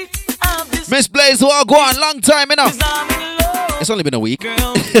sweet, Miss Blaze, go on, long time, you know. It's only been a week. Come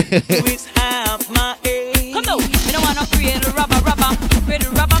on, me don't wanna create a rubber. Create a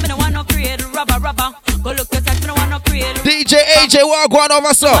rubber, me don't wanna create a rubber. Go look your size, me don't wanna create a DJ AJ, walk on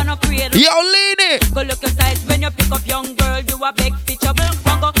over, so. Yo, lean it. Go look your size when you pick up young girl, you a big feature. Go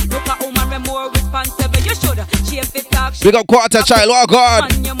look at woman with more responsible. You should shape it talk. Big up quarter child, walk on.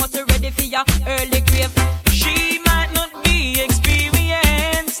 Man, you must be ready for your early grave. She might not be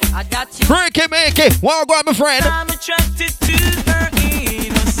experienced. Freak it, make it. Walk on, my friend. I'm attracted to her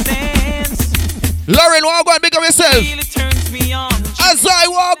innocence. Lauren, walk on, big up yourself. Really turns me on. As I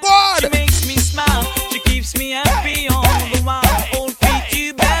walk on. She makes me smile. She keeps me happy all the while. Old feet,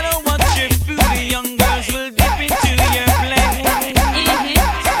 you better watch your food. The young girls will dip into your play.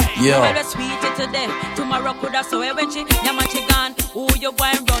 Yo. Well, sweet it today. Tomorrow could have so when she gone. Who you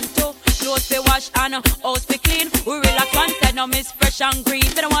going run to? Clothes be wash and house be clean. We relax one side, now miss fresh and green.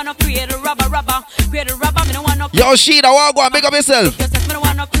 Me don't wanna create a rubber. Create a rubber, me don't wanna. Yo, Sheeta, walk on, big up yourself. Me don't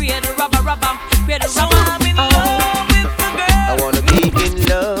wanna create a rubber. Create a rubber. I wanna be in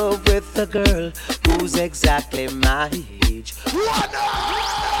love with a girl who's exactly my age.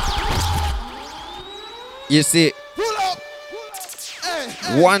 You see,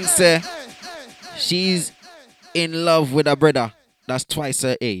 one say she's in love with a brother that's twice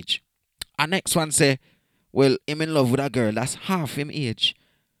her age. And next one say, well, him in love with a girl that's half him age.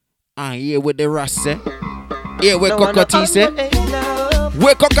 And here with the rest say, here with Cockatee say,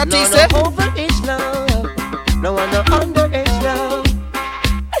 where Cockatee say, Overage love. No one no underage love.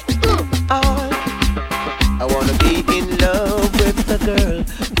 I wanna be in love with a girl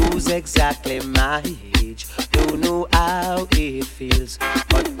who's exactly my age. Don't know how it feels,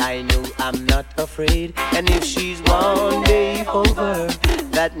 but I know I'm not afraid. And if she's one day over,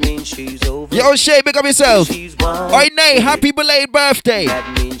 that means she's over. Yo, Shay, pick up yourself. Oi, Nay, happy belated birthday.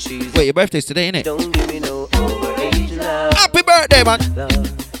 That means she's Wait, your birthday's today, innit? Don't give me no overage love. Happy birthday, man.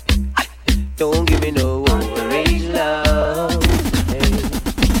 Don't give me no overage love. Hey.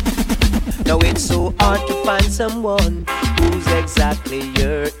 Now it's so hard to find someone who's exactly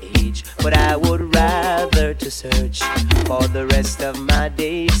your age, but I would rather to search for the rest of my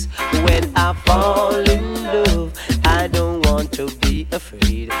days. When I fall in love, I don't want to be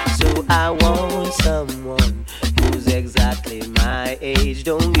afraid. So I want someone who's exactly my age.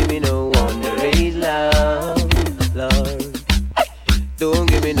 Don't give me no underage love, Lord. Don't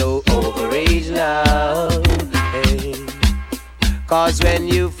give me no overage love. Hey. Cause when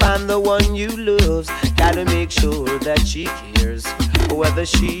you find the one you love, gotta make sure that she cares whether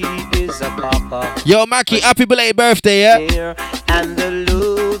she is a papa. Yo, Mackie, happy belated birthday, yeah? And the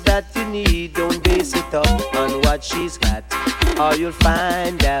love that you need, don't base it up on what she's got, or you'll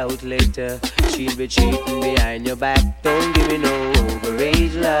find out later she'll be cheating behind your back. Don't give me no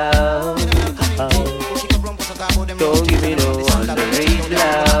overage love. Don't give me no underage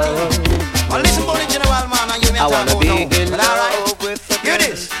love. I wanna be in love with the girl.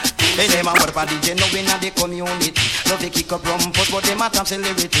 They name a word for DJ, no in the community. Love they kick up rumpus, but them a top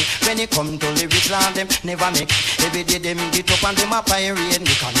celebrity. When it come to lyrics, land them never make. Every day them get up and them a pirate.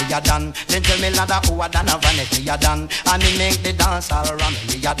 Because me a done. Then tell me ladder who a done a van, me a done. And me make the dance all around,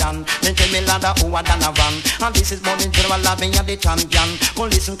 me a done. Then tell me ladder who a done a van. And this is morning general, me a the champion. Go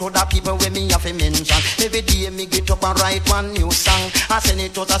listen to the people where me have to mention. Every day me get up and write one new song. I send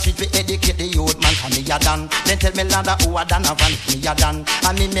it to the street to educate the youth man. Cause me a done. Then tell me ladder who a done a van, me a done.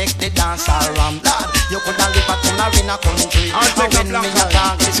 And me make the dance around, lad. You coulda live a tenor in a country. And when me a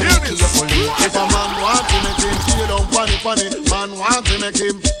talk, listen me carefully. If a man want to make him pay down, funny, man want to make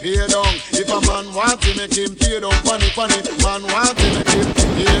him pay down. If a man want to make him pay down, funny, man want to make him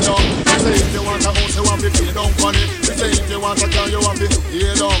pay down. You say if you want a house, you want to pay down, funny. You say if you want a car, you want to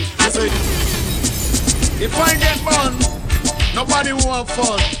pay down. You say if I get born, nobody want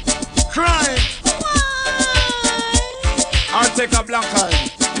fun. Cry. I'll take a black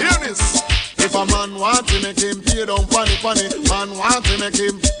eye. Hear this. If a man want to make him pay down, funny, man want to make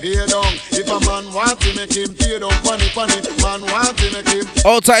him pay down. If a man want to make him pay down, funny, man want to make him.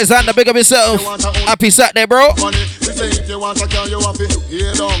 All tight Xander, big up yourself. Happy Saturday, bro. Money. You say if you want a car, you want to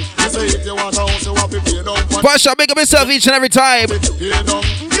pay down. You say if you want a house, you want to pay down. Pasha, big up yourself each and every time. Pay down.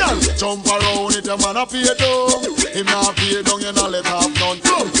 Girl, jump around if your man a pay down. If not pay down, you not let have none.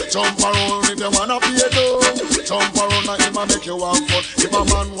 Jump around if your man a pay down. Jump around and him a make you have fun. If a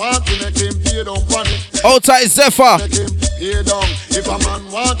man want to make him pay down, funny. All tight Zephyr. Make him pay down. If a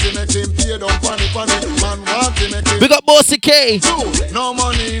man want to make him pay down, funny. Man want to make him. Big up Bossy K. No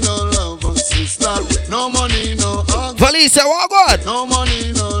money, no love, sister. No money, no hug. Valisa, what God? No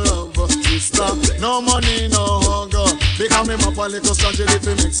money, no love, sister. No money, no hug. Because me my little strategy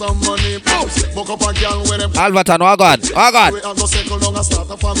to make some money. Book up a girl with them. Alvatan, what God? What God? We have to settle down and start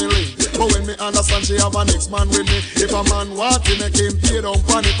a family. But when me understand she have a next man with me. If a man want to make him pay down,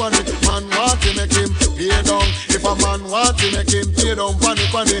 funny. Man want to make him pay down. If a man want to make him pay down, funny.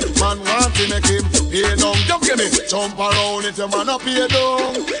 Man want to make him pay down. Don't give me jump around if your man a pay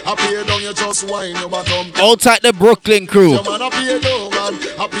down. A pay down, you just whine your bottom. All tight the Brooklyn crew. Your man a pay down, man.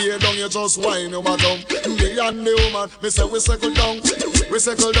 A pay down, you just whine your bottom. Me and the woman, me say we settle down. We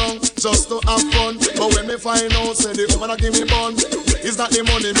settle down just to have fun. But when me find out, say the woman a give me bun. It's not the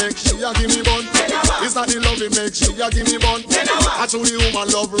money make she a give me bun. It's not the love it make she a give me bun. Actually, woman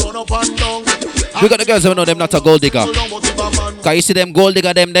love run up and down. We got the girls that know them not a gold digger. Cause you see them gold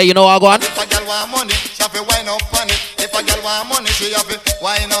digger them there, you know what I want? If a girl want money, she have to wind up on it. If a girl want money, she have to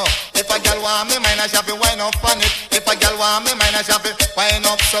wind up. If a girl want me mine, she have to wind up on it. If a girl want me mine, she have to wind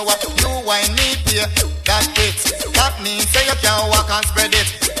up. So what you wind me pay, that fits. That means say you can't walk and spread it.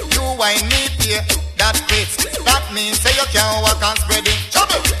 You wind me pay, that fits. That means say you can't walk and spread it.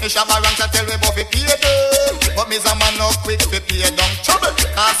 Trouble. If Shabba ranks I tell we both we pay down. But me a man no quick to pay down. Trouble.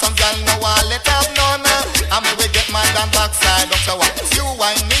 Cause some girl no want let have none. And me we get mad and backside up. So what you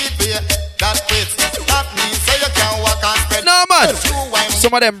wind me pay, that fits. That means say you can't walk and spread it. No man.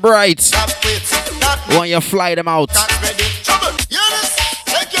 Some of them bright. That fits. That want you fly them out. Trouble. Yes.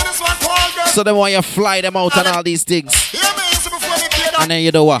 Take you this one for all girls. So they want you fly them out and all these things. And then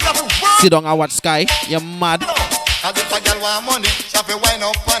you know what? Sit down and watch Sky. You're mad. And if a girl want money, she have to wind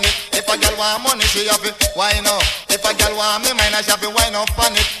up on it. If a girl want money, she have to wind up. If a girl want me mine, she have to wind up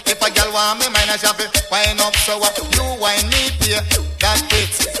on it. If a girl want me mine, she have to wind up. So what you wind me pay, that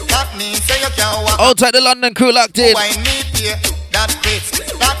fits. That means say you can't walk. Outside the London crew locked in. Wind me pay, that fits.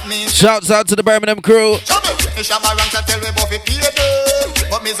 That means. Shouts out to the Birmingham crew. Trouble. If Shabba ranks I tell we both we pay them.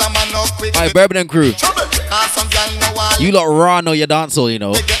 But me a man no quick. Alright, Birmingham crew. Trouble. Cause some girl no want. You lot raw know your dancehall, you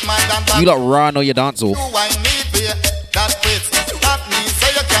know. You lot raw know your dancehall. You wind me pay, that fits. That means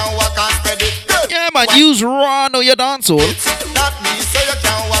say you can't walk and spread it. Yeah man, use raw know your dancehall. That means say you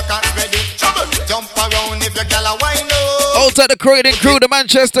can't walk and spread it. Trouble. Jump around if your girl a wine up. Outside the Croydon crew, the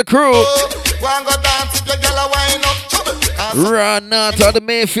Manchester crew. Go and go dance if your girl a wine up. Trouble. Run out of the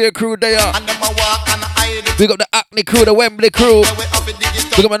Mayfair crew there. Big up the Acne crew, the Wembley crew.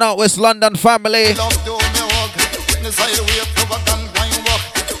 Big up my North West London family.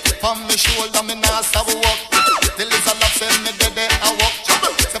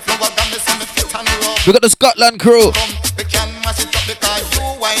 We got the Scotland crew.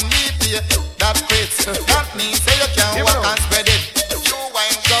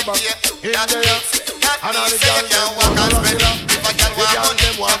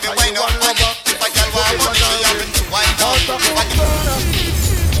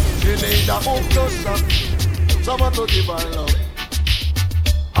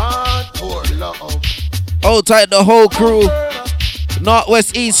 Hold tight, the whole crew. North,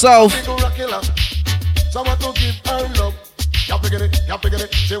 West, East, South. Someone to give her love. You're picking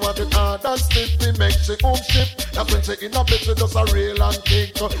it. She want it hard and stiff to make she shift. That's when she in a bed, she does a real and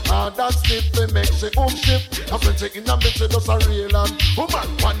kick. Hard and stiff to make she shift. That's when she in a bed, she does a real and woman.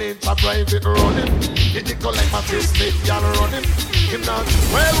 1 inch a private running. It nickel like my fist, y'all running. Him not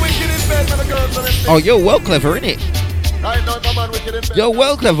well wicked in bed, and the girls on him. Oh, you're well clever, innit? Right now, come on, wicked in bed. You're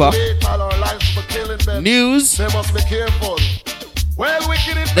well clever. News. They must be careful. Well,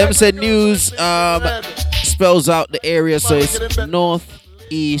 wicked in bed. Them said news spells out the area, so it's north,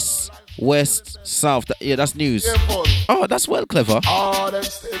 east, west, south. Yeah, that's news. Oh, that's well clever.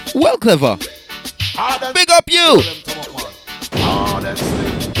 Well clever. Big up you.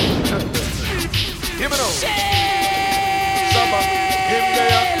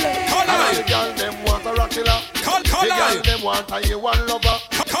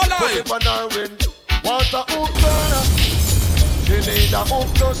 She need a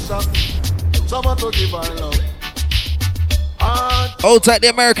move closer. Someone to give her love. Hold tight, the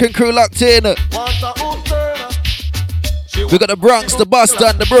American crew locked in. We got the Bronx, the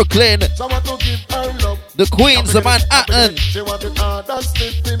Boston, the Brooklyn, the Queens, the Manhattan.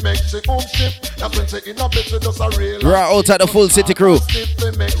 Right, hold tight, the full city crew.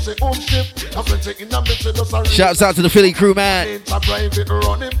 Shouts out to the Philly crew, man.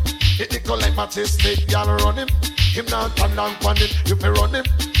 Him not turn down on it, you may run him.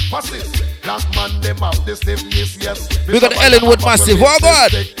 Massive, black man, them have the stiffness, yes. We got the Ellenwood Massive, oh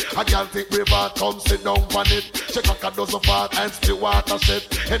God. I can't think river, come sit down on it. Check a dozen fart and still water set.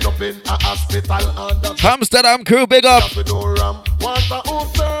 End up in a hospital under Amsterdam crew, big up.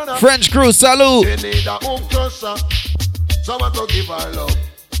 French crew, salute. They need a home crusher. Someone to give her love.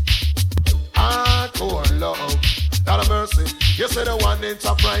 Hardcore love. God of mercy. You say the 1 inch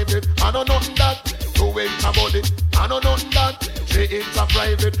of private. I know nothing that. 2 inch of body. I know nothing that. 3 inch of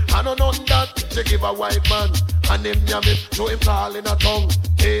private. I know nothing that. She give a white man. And him yam it. So him call in a tongue.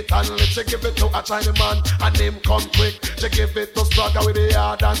 8 and lips. She give it to a China man. And him come quick. She give it to struggle with the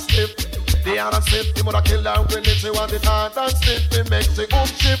hard and stiff. The hard and stiff. He woulda kill her when she want it hard and stiff. He makes it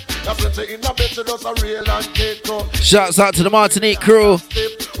shift. That's when she in a bed. She does a real and kick. Shouts out to the Martinique crew.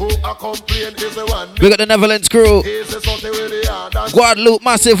 Who a complain is the one. We got the Netherlands crew. Guadeloupe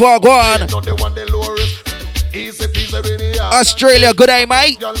Massive, oh go on. Australia, good day,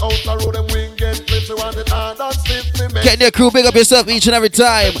 mate. Getting their crew, big up yourself each and every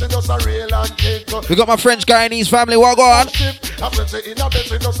time. We got my French Guyanese family, what go on.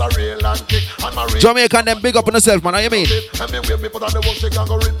 Jamaican, them big up on themselves, man, how you mean? Tell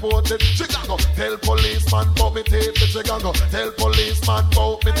policeman about me tape, tell policeman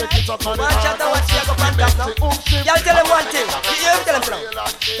about me take it up on the y'all tell them one thing. You tell them something.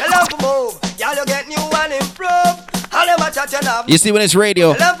 Tell them to move. Y'all you get new and improve. You see when it's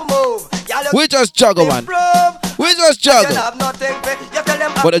radio, we just juggle, man. We just juggle.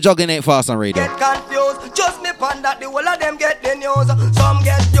 But the juggling ain't fast on radio. Get confused. Just me pon that the whole of them get the news. Some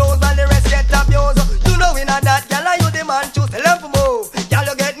get used and the rest get abused. You know we not that y'all are you the man choose. Tell them to move. Y'all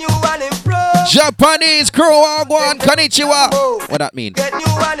you get new and improve. Japanese crew, Wagwan, konnichiwa. What that mean? Get new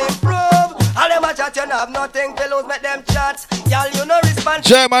and improve. All them a chat, you have nothing. Fellows make them chat. Y'all you no respond.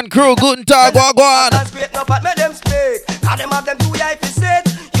 German crew, guten Tag, Wagwan. Straight no part, make them speak. All them have them too high for sit.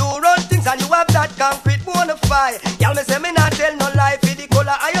 You run things and you have that concrete bonafide. Y'all me say me not tell no lie. For the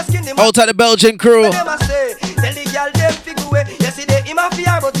color of your skin. Out of the Belgian crew. Them a say, tell the girl them figure way. You see they him a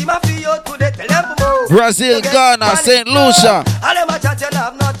fear, but him a fear today. Tell them to move. Brazil, Ghana, St. Lucia. All them a chat, you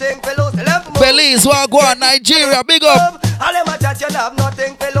have nothing. Fellows, tell them to move. Belize, Wagwan, Nigeria, big up. All them a chat, you have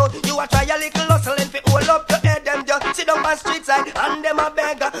nothing. Fellows, you a try a little hustle and fi hold up your head. Them just sit down on street side and them a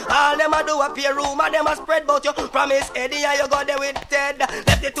beg. All them a do a peer room and them a spread about you. Promise Eddie and you go there with Ted.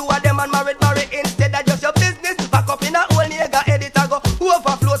 Left the two of them and marry instead of just your business. Back up in a whole nigga editor go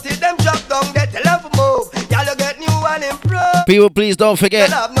overflow till them drop down there. Tell them to move. Y'all you get new and improve. People, please don't forget.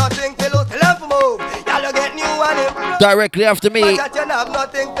 Y'all have nothing. Fellows, tell them to move. you get new and improved. Directly after me, But that you have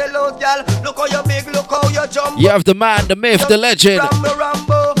nothing to lose, girl. Look how you big, look how you jump. you have the man, the myth, the legend. Rambo,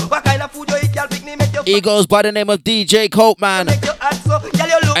 Rambo. What kind of food you eat, girl? Pick me, make you He goes by the name of DJ Copeman,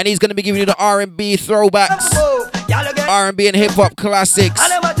 and he's gonna be giving you the R&B throwbacks, R&B and hip hop classics,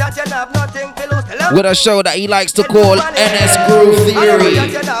 with a show that he likes to call NS Groove Theory.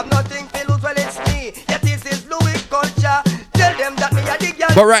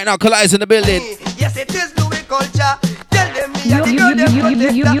 But right now, Kali's in the building. Yes, it is Louis culture. You're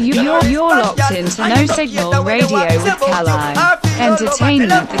locked into No Signal Radio with Kali.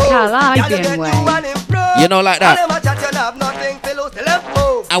 Entertainment the Caribbean way. You know, like that.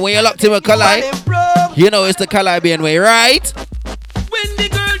 And when you're locked in with Kali, you know it's the Caribbean way, right? When the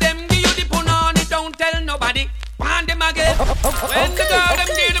girl them give you the punani, don't tell nobody. Pan them again. When the girl them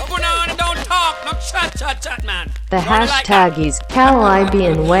give you the punani, don't talk. No chat, man. The hashtag is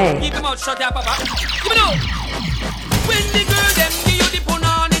Caribbean way. Keep them out, shut up, papa. Give me now. When the girl them give you the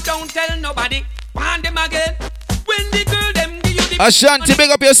punani, don't tell nobody. Pan them again. When the girl them give you the Ashanti,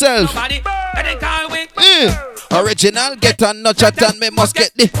 big up yourself. nobody. And they can't wait. Original, get on, no chat, and me must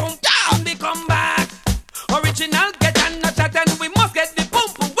get the. When we come back. Original, get on, no chat, and we must get the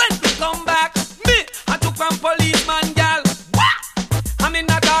pump when we come back. Me, I took one policeman, gal. What? I'm in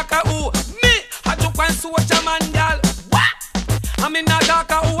a darker who. Me, I took one soldier man, gal. What? I'm in a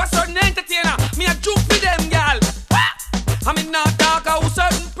darker who a certain entertainer. Me a juke with them, gal. What? I'm in a darker who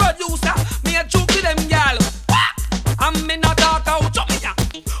certain producer. Me a juke with them, gal. What? I'm in a darker who chop me, ya.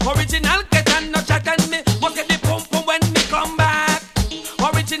 Original, get on, no chat, and me must get the pump when we come back.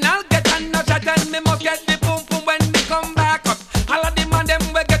 Original, get on, no chat, and me must get the pump when we come back. All of them and them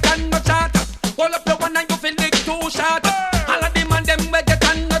we get on, no chat. Hold up your one and you feel like too short. All of them and them we get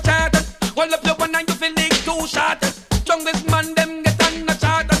on, no chat. Hold up your one and you feel like too short. Youngest man them get on, no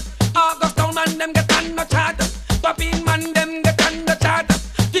chat. August town man them get on, no chat. Papin man them get on, no chat.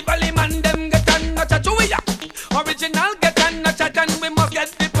 Tivoli man them get on, no chat. Original, get on, no chat, and we must get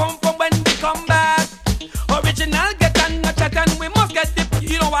the pump when we come back. Original, get on, no chat, and we must get the.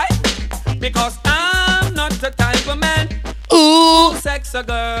 You know why? Because I'm not the type of man Ooh, sex a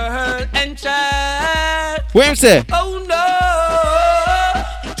girl and chat. what him say? Oh no.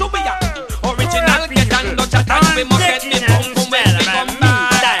 Chubia. Original, get on, no chat, and we must get the pump when we come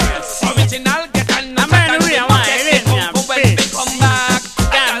back. Original, get on, no chat, and we must get the pump when we come back.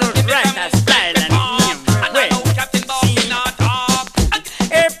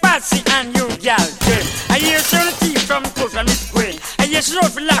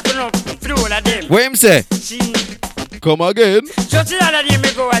 What him say? Come again. Just the other day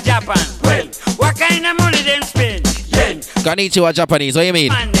me go to Japan. Well, what kind of money them spend? Yen. Konnichiwa Japanese, what you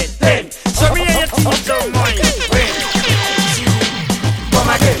mean? So me and your team some money. Well, come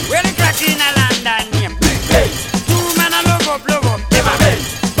again. Well, the crack in a London name. Two man a love up, them a bend.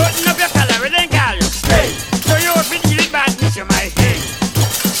 Button up your collar, we then call you. So you have been dealing bad, miss you my head.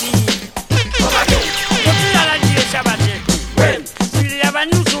 Come again. Just the other day Shabbat. Well, still have a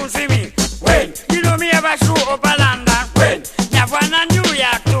new soul for me. Well, you know me have a show up a London. Well, you have one a New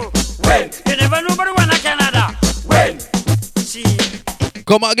York too. Well, you never know but one a Canada. Well, see.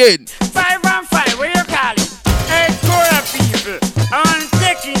 Come again. 5 and 5, where you call it? Hey, Cora people, I'm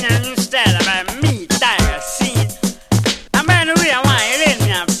taking a new style about me, Tiger, scene. And by the way, I want you let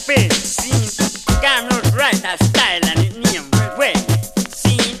me a face, scene. I'm not right a style and it name, way,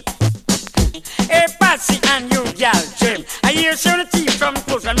 scene. Hey, Patsy and you, gal, Jim. I hear some of the teeth from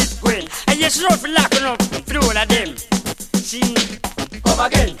close from Miss Gwen. I hear some of the locking up through all of them. See, come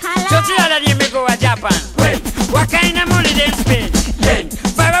again. Just the other day me go to Japan. Well, what kind of money them spend? Yen.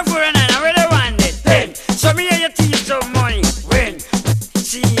 5 and 4 and 9, where they want it? 10. So me and your teeth some money. When?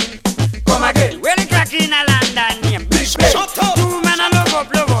 See, come again. Where the crack in a London name? Shut up. Two man a love up,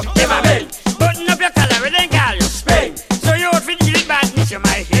 them a bend. Button up your collar, where they call you? Spain. So you out for deal it bad, miss you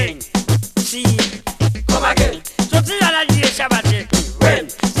my hand. See, come again. So the other day Shabbat take me. When?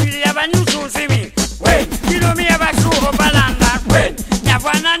 Still have a new soul for me. When? You know me have a show up a London. When? You have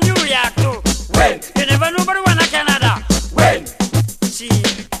one a New York too. When? You never know but one a Canada. When? See,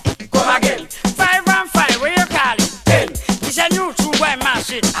 come again. 5 and 5, where you call it? 10. It's a new true boy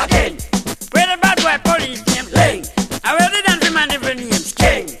machine. Again. Where the bad boy police name? Lane. And where the dance man different names?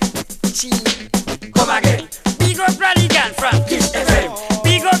 King. See, come again. Big up Radigan from Kiss FM.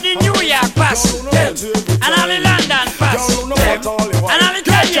 Big up the New York pass. Them. And all the London pass. Them. And all the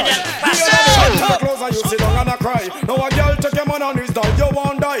Canadian pass. You sit down and a cry. Now a girl take your man on his doll, you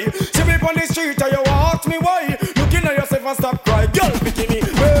won't die. See me on the street and you ask me why. Looking at yourself and stop cry. Girl picking me,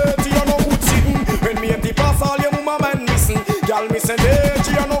 wait, you know good sitting. When me empty pass all your mama man missing. Girl me say, wait,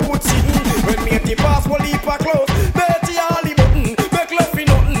 you know good sitting. When matey pass, we'll leap a close. Betty all the button, make love for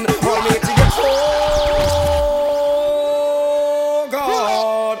nothing. All matey get so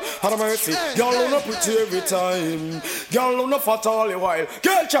God. Have mercy, y'all on up pretty every time. Y'all on up fat all the while.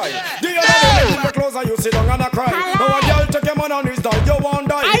 Girl child, the other day you close and you sit down and I cry. Now a girl take your man on his die, you won't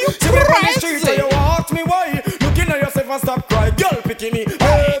die. Are you see me on the street and you ask me why. Looking at yourself and stop cry. Girl picking me,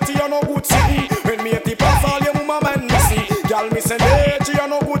 Betty you no good sitting. When matey pass all your mama man missy. Girl me say Betty you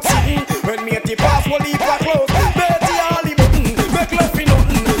no good sitting. When matey pass we'll leave her close. Betty all the button, make love for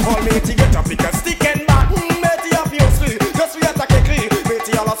nothing. All matey get up pick a stick and back. Betty up your sleeve, just we attack a clean.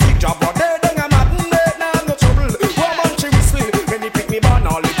 Betty all a sick job but they don't have mad. Nah no trouble, woman she whistle. When he pick me ban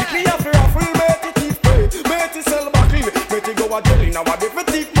all he pick me off a raffle. Betty teeth pay, Betty sell buckle. Betty go a jelly now a different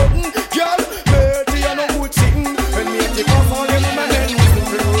teeth button. Girl, Betty you no good sitting. When matey pass all your mama then whistle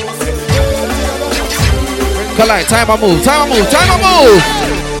for Collide, time I move, time I move, time I move.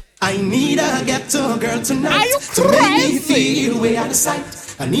 I need a ghetto girl tonight to make me feel way out of sight.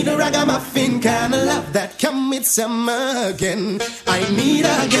 I need a ragamuffin kind of love that commits summer again. I need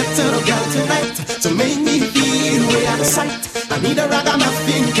a ghetto girl tonight to make me feel way out of sight. I need a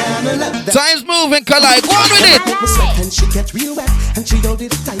ragamuffin kind of love that. Time's moving, Collide, go on with it. And she get real wet and she hold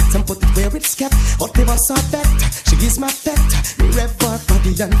it tight and put it where it's kept. What they was so bet, she gives my pet. Me rev her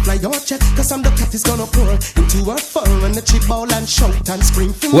body and fly your jet. Cause I'm the cat is gonna pour into her fur and the chip bowl and shout and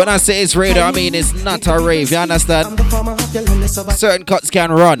scream. When I say it's radio, I mean it's not a rave, you understand? Certain cuts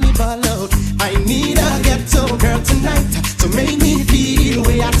can run. I need a ghetto girl tonight to make me feel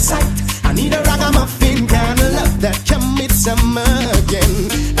way out of sight. I need a ragamuffin kind of love that commits summer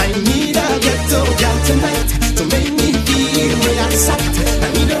again. I need a ghetto girl tonight to make me feel way out of sight. I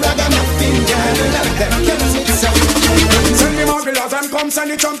need a ragamuffin kind of love that commits summer again. Send the Margulas and come,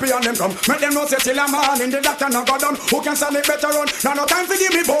 send the champion them come. Make them know say till a man in the doctor no go down. Who can stand it better run? Now no time to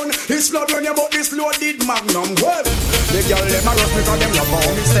give me bone. It's blood when you bought this loaded magnum. Well, the girl them a rush because them love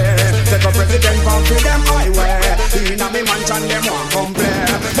how me stay. Take a president from to them highway. Inna me mansion them want come play.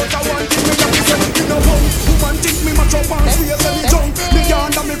 But I want thing me just say me no bum. Woman think me match up and swear say me junk. Me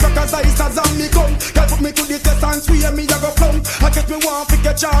under me crackers eyes as on me come. Girl put me to the test and swear me a go plumb. I get me want to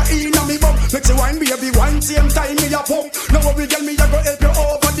get ya inna me bum. Make she wine baby wine same time me a pump. Now we girl me a go help you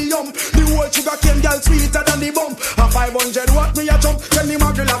over the hump. The whole sugar cane girl sweeter than the bump. A 500 watt me a jump. Tell me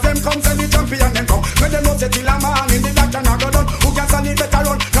my girl them come, send the champion them come. Make them know say till a man in the doctor no go done. Who can stand it better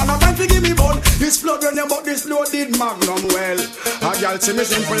run? Can I time to give me bun? This flood when you bought this loaded magnum. Well, a girl see me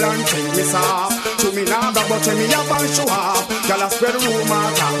simple and think me soft. To me now but to me a band show off. Girl a spread rumor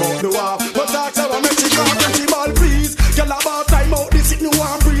talk about the war. But that's how I make she can't get she ball please. Girl about time out this it no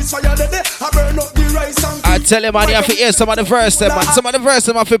one breeze. Fire the day I burn up the rice and I tell him man you have to hear some of the verse them man. Some of the verse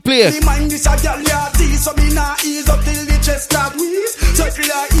them have to play. Mind this a girl ya tease. So me not ease up till the chest start wheeze.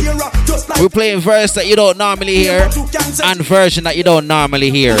 Circular era just like we're playing verse that you don't normally hear and version that you don't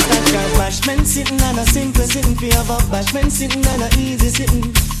normally hear. Bashman sitting on a simple sitting for your bashman sitting on a easy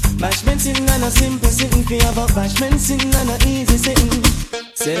sitting. Bashman sitting on a simple sitting for your bashman sitting on a easy sitting.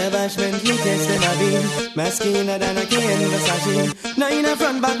 Say the bashman flickers than a bean, masculine than a cane Versace. Now in a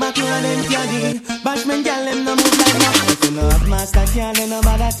front back you and them caddy. Bashman gal them no move like that. If you know have master gal then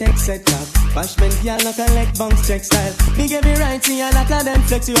nobody take set up. Bashman gal no collect bunks check style. Me give me right see a lot of them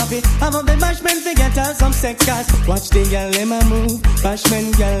flex you happy. I'm of the bashman forget all some sex cars. Watch the gal them a move.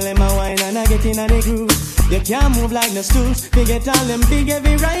 Bashman gal them a wine and a get in a the groove. You can't move like no stools. Forget all them big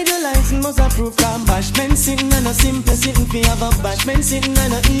every ride the license must approve. From bashman sitting on a simple sitting for your bashman sitting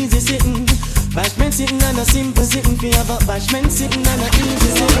on a easy sitting. Bashman sitting on a simple sitting for your bashman sitting on a easy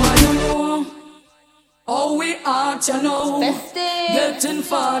sitting. Oh, we are, you know, getting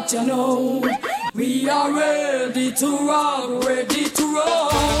fat, you know. We are ready to rock, ready to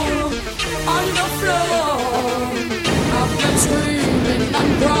roll on the floor. After screaming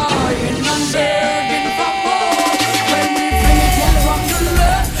and crying and begging for more. When we fling it up from the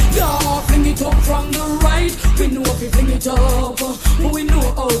left, yeah, fling it up from the right. We know if we fling it up, we know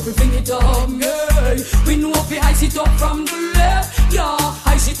how we fling it up, yeah. We know if we ice it up from the left, yeah,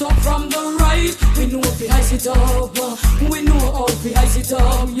 ice it up from the right. We know if we ice it up, we know how we ice it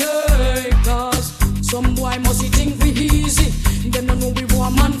up, yeah. Cause some boy must think we easy, them don't know we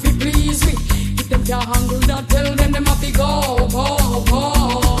want man fi please we. If them can't handle that, tell them have to go.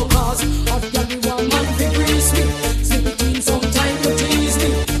 Cause hot girl we want man fi grease me. Slip it in sometime to tease me.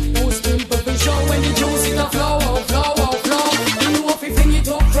 Most simple fi show when the juice in the flow. We know if we fling it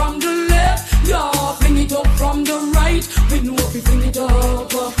up from the left, yeah, fling it up from the right. We know if we fling it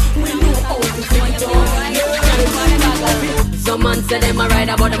up, we know how to fling it up, yeah. Some man say them a ride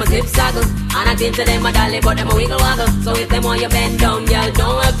about them a zip saddle, and I think to them a dolly but them a wiggle waggle. So if them want you bend down, y'all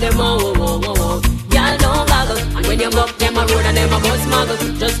don't have them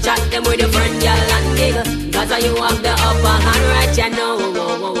Just chat them with your friend, girl, and giggle. Cause you have the upper hand right, you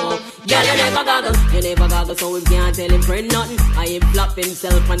know. Girl, you never goggle, so we can't tell him friend nothing. I him flop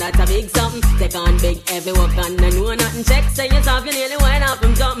himself and that's a big something. Take on big heavy work and I know nothing. Check, say yourself, you nearly went off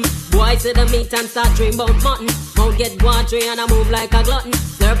from something. Boy, see the meat and start dream about mutton. Mouth get watery and I move like a glutton.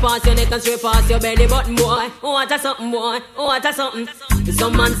 Slurp past your neck and straight past your belly button, boy. Oh, what a something, boy. Oh, what a something.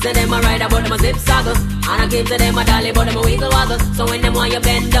 Some man say them a ride about them a zip saggle. And I keep to them a dolly but them a wiggle waggle. So when them want you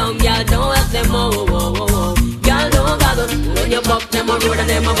bend down, y'all don't help them, oh. Y'all don't goggle. When you buck them a road and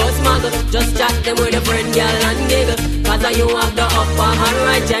them a bus muggle. Just chat them with a friend, y'all, and giggle. Cause you have the upper hand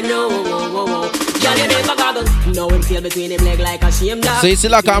right, you know. Y'all, you never goggle. Know him feel between him leg like a shame dog. So you see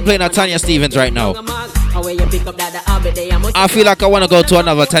like I'm playing a Tanya Stevens right now. I feel like I want to go to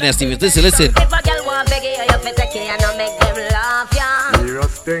another Tanya Stevens. Listen. If a girl want beg you, you fit take and I make them laugh, yeah.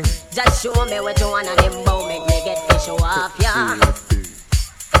 Serious thing. Just show me what you want and them bow make me get fish off, yeah.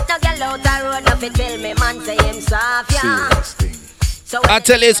 No girl out the road, no fit tell me man say him soft, yeah. So I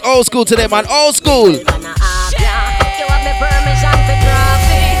tell you, it's old school today, man. Old school. You have me permission for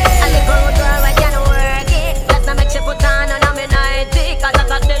traffic. A little road girl, I can work it. Let's not make you put on me nighty. Cause I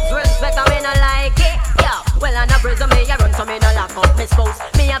got disrespect, I mean I like it. Yeah, well I no prison me, I run so me no lock up me spouse.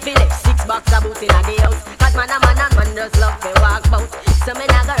 Me a feel it, 6 box of boots in a the house. Cause man and man just love to walk bout. So me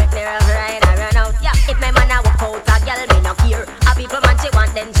not go wreck me rough ride and run out. Yeah, if me man a walk out, a girl me no care. A people man she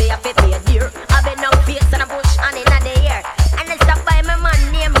want then she a fit me a deer. I been no face and a bush and in a the air. And they stop by my man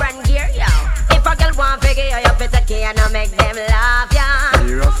name brand gear, yeah. If a girl want figure, you fit a key and I make them laugh, yeah.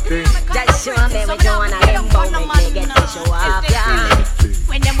 Just show me what you wanna them bow, make me get to show off, yeah.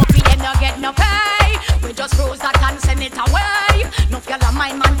 When them up in them no get no pay, we just cruise that and send it away. No girl of my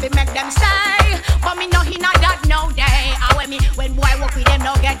man we make them stay, but me no hinna that no day. When boy walk with them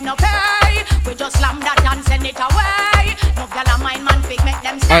no get no pay, we just slam that and send it away. No girl of my man we make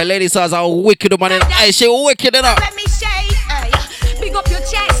them stay. Alright, ladies, are wicked man. Hey, she wicked enough. Let me say, big up your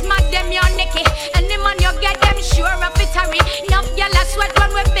chest, smack them your necky. Any man you get them sure of it hurry. Enough y'all a sweat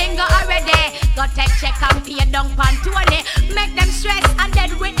when we bingo already. Go take check and pay down pan 20. Make them stress and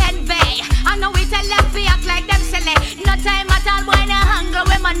dead with envy. I know we tell them fi act like them silly. No time at all boy no hunger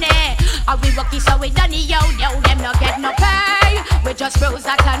with money. Are we lucky so we done it yo them no get no pay. We just rose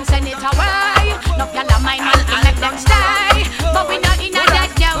that and send it away. No y'all a my man to make them stay. But we not in a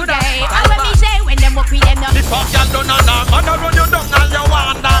dead no day. And when me say when them walk with them no. The fuck y'all done and man a run you down and you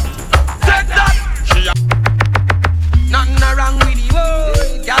want that. Take that. Nothing wrong with you, oh.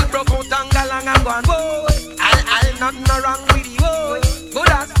 Girl broke out and galang and gone, oh. I'll nothing wrong with you, oh. Good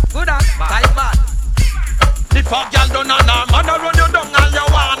as, tight bad. The fuck y'all done and man a run you down and you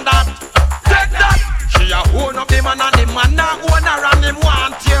want that. Take that. She a own up the man and the man a own her and him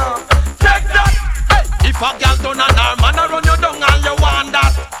want you. Take that. Hey, the fuck y'all done and man a run you down and you want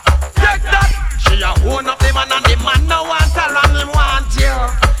that. Take that. She a own up the man and the man a want her and him want you.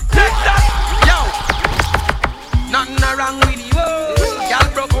 Take that. Yo. Nothing wrong with you, oh. Y'all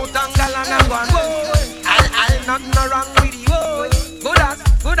broke out and galang and gone, oh. I'll nothing wrong with you, oh.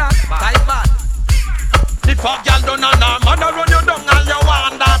 Good as, tight bad. The fuck y'all done and man a run you down and you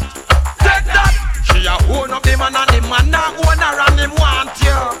want that. Take that. She a own up the man and the man a own her and him want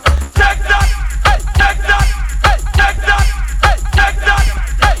you. Take that. Hey, take that. Hey, take that. Hey, take that.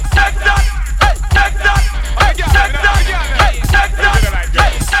 Hey, take that. Hey, take that. Hey, take that. Hey, take that.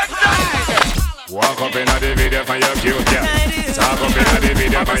 Hey, take that. Walk up in the video for your cute girl. Talk up in the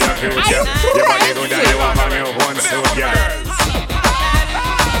video for your cute girl. Your body good and you want from your own suit, girl.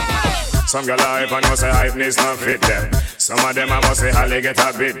 Some girl hype and must say hypeness not fit them. Some of them I must say Holly get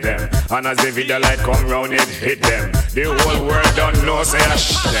a bit them. And as the video light come round it hit them. The whole world don't know say I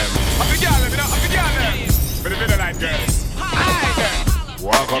sh them. Up the girl, for the video light girls.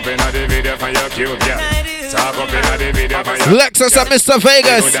 Walk up in the video for your cute girl. Talk up in the video for your Lexus and Mr.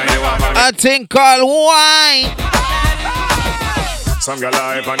 Vegas. A thing called wine. Some girl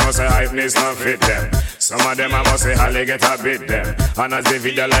hype and must say hypeness not fit them. Some of them I must say Holly get a bit them. And as the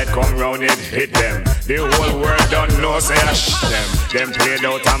video light come round it hit them. The whole world don't know say I sh them. Them played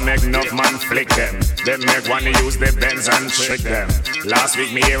out and make enough man flick them. Them make one to use the Benz and trick them. Last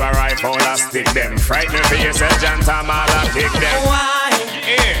week me hear a rifle I stick them. Frighten me for yourself Jantam all I pick them. Why?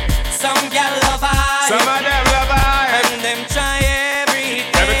 Some girl love I. Some of them love I. And them try everything.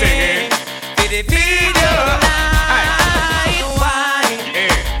 Everything For the video.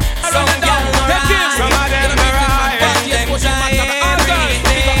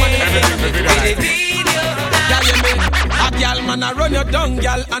 Man, I run your down,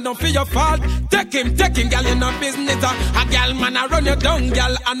 gal, and don't feel your fault. Take him, gal, in no business. A gal, man, I run your down,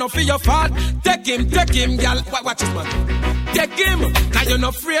 gal, and don't feel your fault. Take him, gal. Watch this, man. take him. Now you're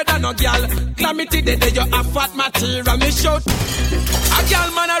not afraid of no girl. Calamity day you have fat material. Me shout. A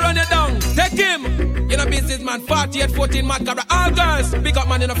girl man I run you down. Take him. You know business man. 48, 14 man. All girls. Big up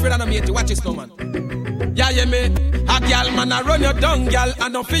man. You're not afraid of no mate. Watch this no man. Yeah, yeah, me. A girl man I run you down, girl.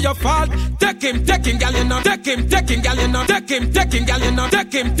 And don't feel your fault. Take him, girl, you know. Take him, girl, you know. Take him, girl, you know. Take him, girl, you know.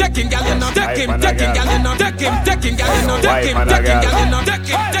 Take him, girl, you know. Take him, girl, you know. Take him, girl, you know.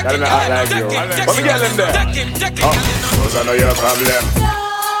 Take him, girl, you know. Take him, girl, you know. House I know your problem.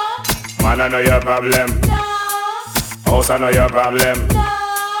 Man I know your problem. House I know your problem.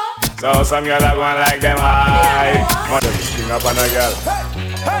 So some girl are going like them high. Mother sting up on a girl.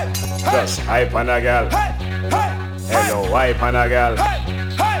 Just hype on a girl. Hello, hype on a girl.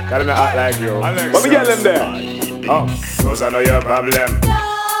 Tell me act like you. What we get them there? Oh, house I know your problem.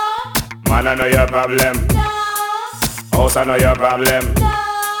 Man I know your problem. House I know your problem.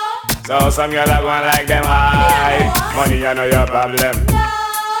 So some girl are going like them high. Money I know your problem.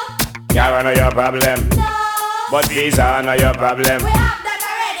 Car I know your problem. But visa I know your problem.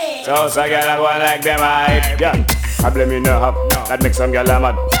 So some girl are going like them high. Yeah, problem you know have. That makes some girl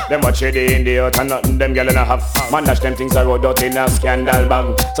mad. Them watch shady in the out and nothing them girl no have. Man dash them things I go out in a scandal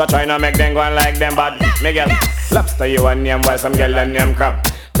bag. So try not make them go like them bad. Me girl, lobster you and name while some girl and name crab.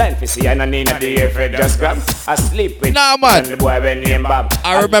 Time for see and I need the effort just grab. I sleep with nah, man. the boy when name Bob.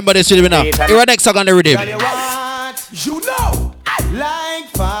 I remember this rhythm now. You're next song on the rhythm. You know, like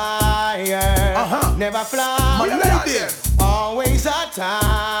fire, never fly. Always a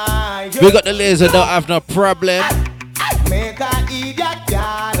time. We got the laser, don't have no problem. Make a idiot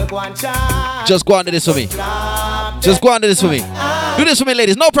girl go and chat. Just go on to this for me. Just go on to this for me. Do this for me,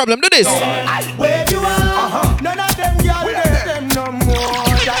 ladies. No problem. Do this. Where you are, none of them girl get them no more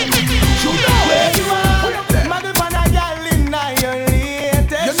than me. You know where you are, mother man a girl in your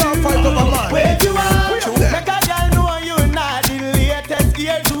latest. You know fight over man. Where you are, make a girl know you not the latest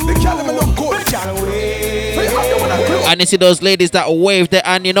gear too. The girl me look good. And you see those ladies that wave their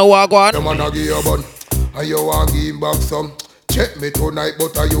hand, you know what go on? The man a give you a bun, and you want give him back some. Check me tonight,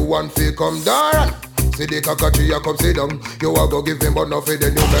 but are you want to come down? See the cockatoo, you come sit down. You are go give him but nothing,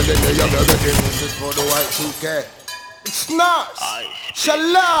 then you melon, then you get him. This is for the white 2K. It's not.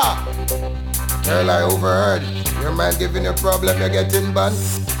 Shala. Girl, I overheard. Your man giving you a problem, you're getting banned.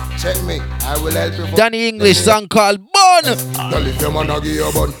 Check me, I will help you. Danny English song called Bun. Girl, if your man a give you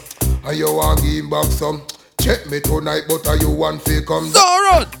a bun, and you want give him back some. Check me tonight, but are you want to come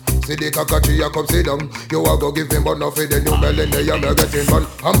down? See the cockatoo, you come sit down. You are go give him but nothing, then you melon, then you getting banned.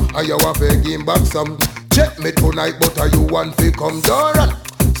 And you want to give him back some. Check me tonight, but are you want to come down?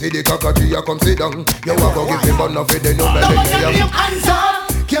 See the cockatoo, you come sit down. You are go give him but nothing, then you melon, then you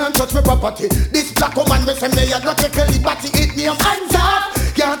can't touch my property. This black woman me say me a go take a liberty. It me hands up.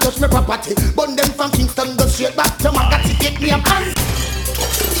 Can't touch my property. Burn them from Kingston go straight back to Magatti. It me hands.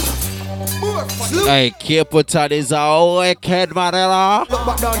 Hey, Kipputat is a wicked man, you know. Look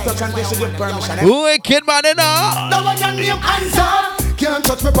back down, touch and they should give permission. Wicked man, you know. No one can name answer. Can't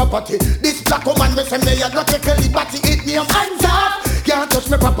touch my property. This black woman me say me a go take a liberty. It me hands up. Can't touch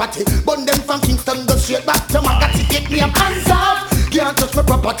my property. Burn them from Kingston go straight back to Magatti. It me hands up. Can't touch my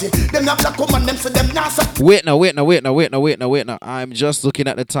property. Them not black woman, them say them NASA. Wait now. I'm just looking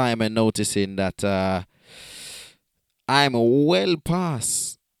at the time and noticing that I'm well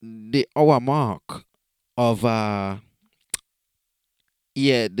past the hour mark of the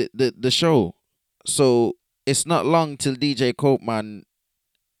show. So it's not long till DJ Copeman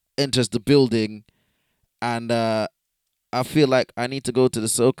enters the building, and I feel like I need to go to the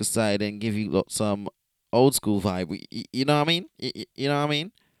soca side and give you some old school vibe. You know what I mean? You know what I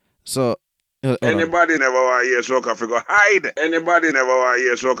mean? So anybody never want to hear soca fi go hide. Anybody never want to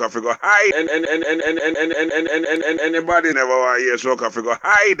hear soca fi go hide. And anybody never want to hear soca fi go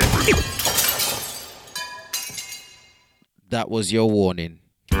hide. That was your warning.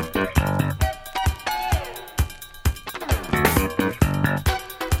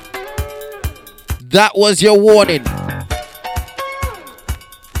 That was your warning.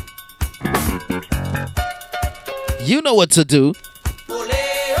 You know what to do.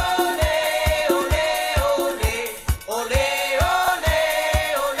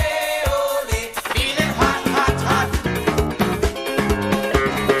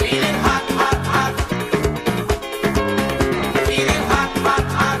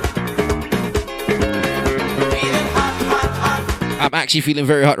 I'm actually feeling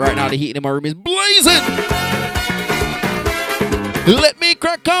very hot right now. The heat in my room is blazing. Let me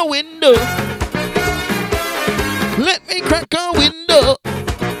crack a window. Let me crack a window.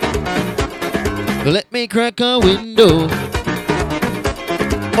 Let me crack a window.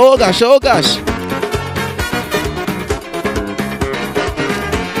 Oh gosh, oh gosh.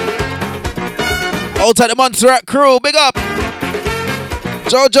 Out at the Montserrat crew, big up.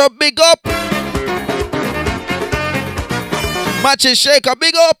 Jojo, big up. Matches Shaker,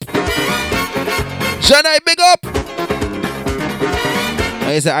 big up. Janai, big up.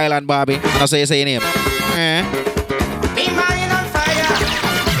 Oh, you say Island Barbie. And I say you say your name. Me mind on fire,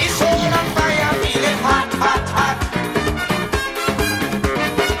 me soul on fire, feeling hot, hot, hot.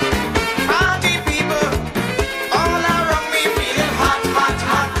 Party people, all around me feeling hot, hot,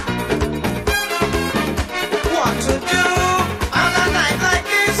 hot. What to do on a night like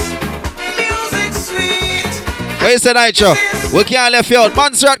this? Music sweet. Where you say Nitro? We can't left you out.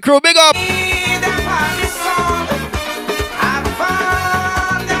 Montserrat crew, big up.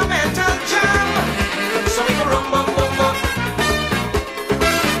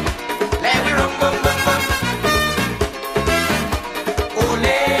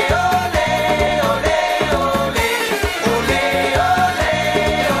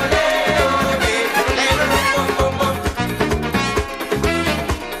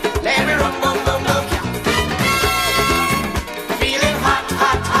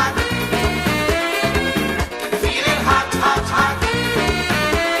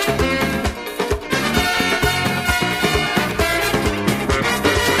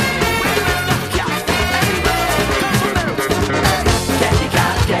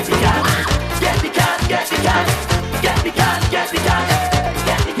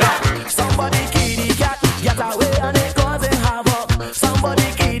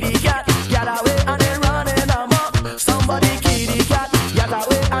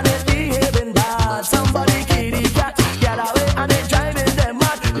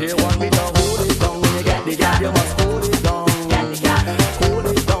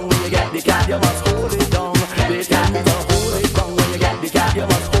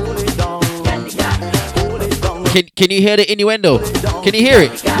 Can you hear the innuendo? Can you hear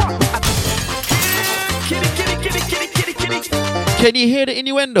it? Can you hear the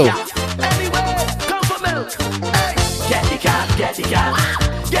innuendo? Get the cat, get the cat,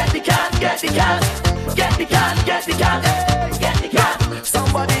 get the cat, get the cat, get the cat, get the cat, get the cat.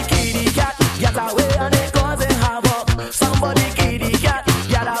 Somebody kitty cat, get away and it causing havoc. Somebody kitty cat,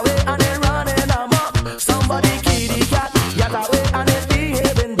 get away and it running amok. Somebody kitty cat, get away and it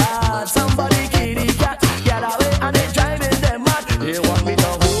behaving bad. Somebody kitty cat, get away and it driving them mad. They want me to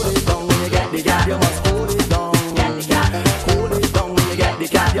hold it down when you get the cat, you must hold it down. Get the cat, hold it down when you get the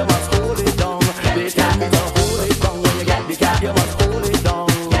cat, you must hold it down. They tell me to hold it down when you get the cat, you must hold it down.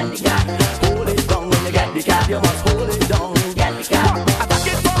 Get the cat, hold it down when you get the cat, you must hold it down. Get the cat. Attack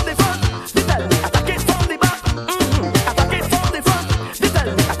it from the front, they tell me attack it from the back. Attack it from the front, they tell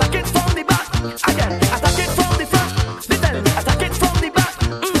me attack it from the back. Again, attack it from the front, they tell me attack it from the back.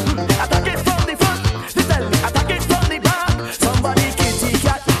 Attack it from the front, they tell me attack it from the back. Somebody kitty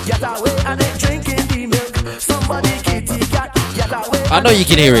cat, get away and they drinking the milk. Somebody kitty cat, get away. I know you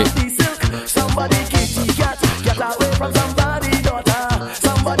can hear it. Somebody kitty cat, get away from somebody's daughter.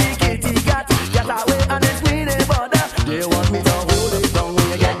 Somebody kitty cat, get away and it's me they bother. They want me to hold it down when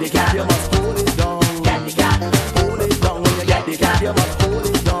you get the cat, you must hold it down. Get the cat, hold it down when you get the cat, you must hold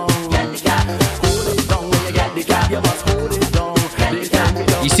it down. Get the cat, hold it down when you get the cat, you must hold it down. They tell me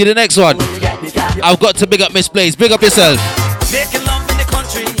to You see the next one? I've got to big up Miss Blaze. Big up yourself. making love in the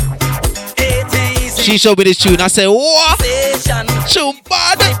country. It easy. She showed me this tune. I said, what? Tune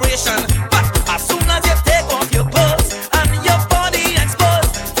bad. Vibration. But as soon as you take off your clothes and your body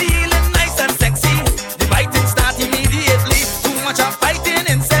exposed, feeling nice and sexy, the biting start immediately. Too much of fighting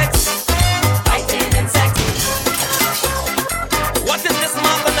in sex. Fighting in sex. What is this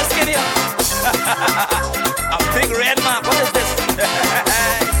mark on the skin here? A big red mark. What is this?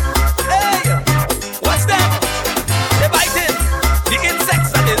 Hey, what's that? They biting. The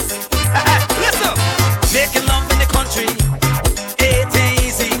insects that is. Listen, making love in the country. It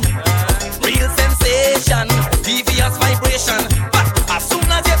easy. Real sensation. Devious vibration. But as soon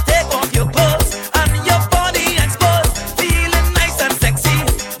as you take off your clothes and your body exposed, feeling nice and sexy,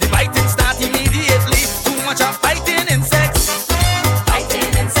 the biting start immediately. Too much of fighting in sex.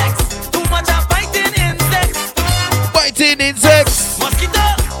 Fighting in sex. Too much of fighting in sex. Fighting in sex. Mosquito.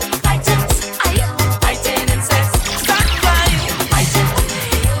 Fighting. Fighting in sex. Start flying. Fighting.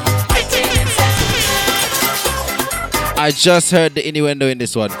 Fighting in sex. I just heard the innuendo in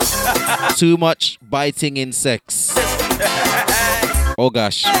this one. Too much biting in sex. Oh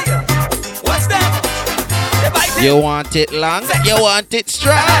gosh. What's that? You want it long? You want it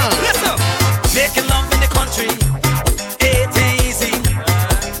strong? Listen, making love in the country, it easy.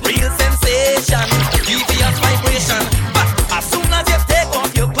 Real sensation, devious vibration. But as soon as you take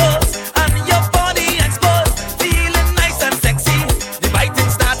off your clothes and your body exposed, feeling nice and sexy, the biting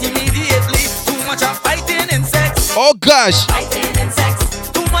start immediately. Too much of gosh.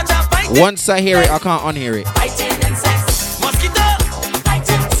 Once I hear it, I can't unhear it.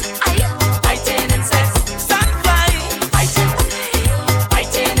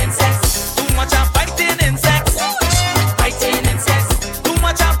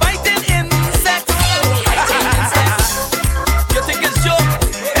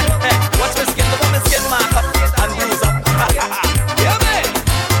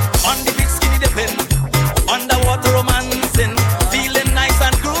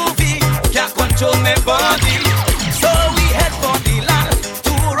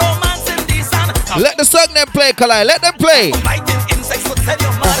 Let the song them play, Kalai. Let them play. The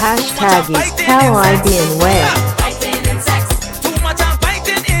hashtag is Caribbean Way.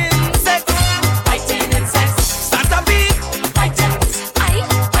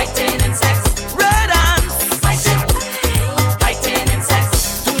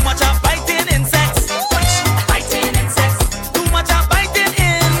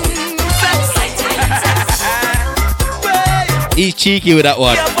 He's cheeky with that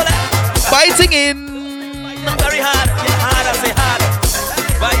one. Biting in. Very hard, yeah, hard, I say hard.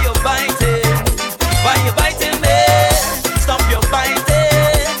 Why you biting? Why you biting me? Stop your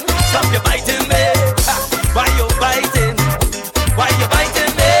biting. Stop your biting me. Why you biting? Why you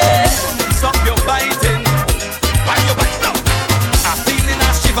biting me? Stop your biting. Why you biting? I'm feeling a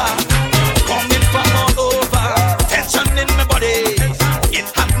shiver coming from all over. Tension in my body. It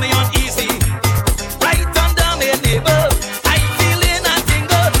has me uneasy. Right under my neighbor.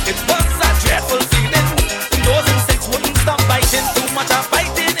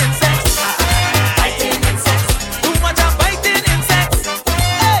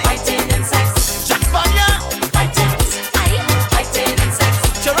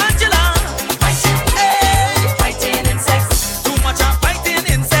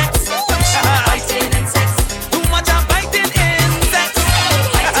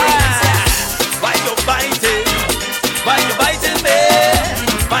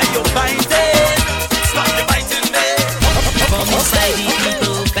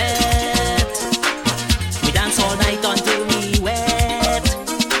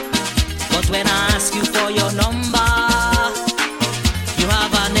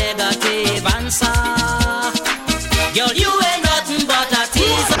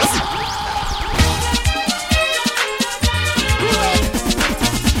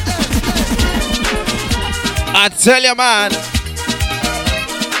 I tell you, man,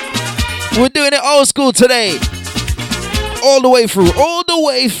 we're doing it old school today. All the way through, all the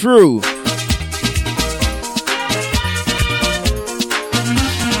way through.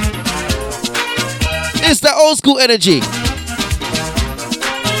 It's the old school energy.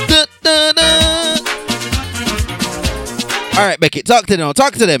 Da, da, da. All right, Becky, talk to them.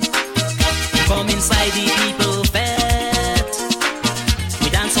 Talk to them. Come inside the people fete. We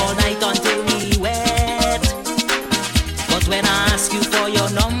dance all night until we wet. But when I ask you for your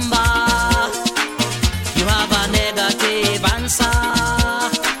number, you have a negative answer.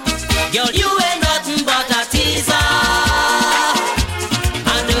 Girl, you ain't nothing but a teaser.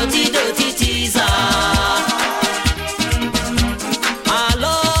 A dirty, dirty teaser. I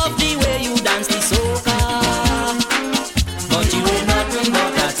love the way you dance the soca, but you ain't nothing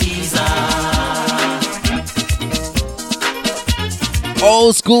but a teaser.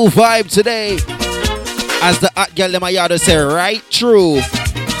 Old school vibe today. As the hot girl in my yard say, right true.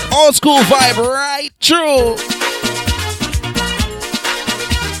 Old school vibe, right true.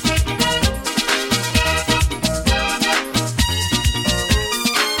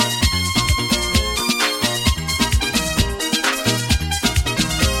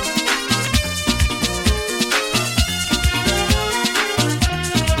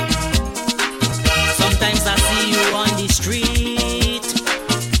 Sometimes I see you on the street,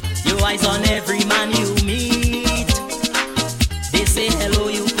 your eyes on every man you meet. They say hello,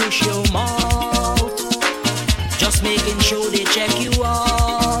 you push your mouth, just making sure they check you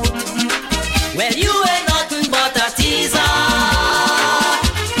out. Well, you ain't nothing but a teaser,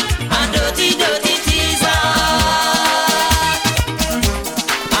 a dirty, dirty teaser.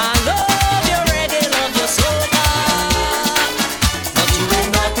 I love your reggae, love your soca, but you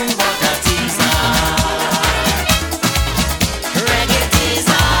ain't nothing but a teaser. Reggae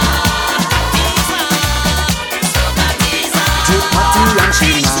teaser, teaser, soca teaser. Party and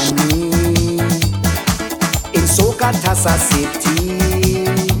she money in Soca Tassa City.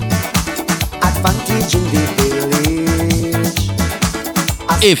 Advantage in the village.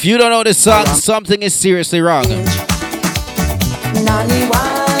 If you don't know this song, something is seriously wrong. Nanny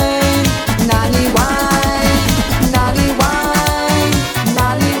wine, nanny wine, nanny wine,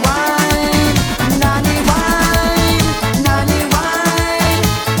 nanny wine, nanny wine,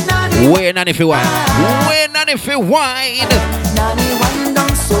 Where none if you wine? Where none if you wine? Nanny wine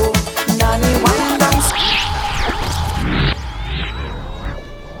down so, nanny wine down so.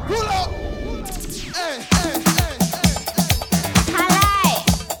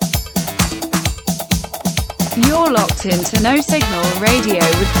 You're locked into No Signal Radio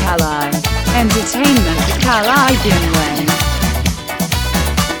with Calai. Entertainment the Caribbean way.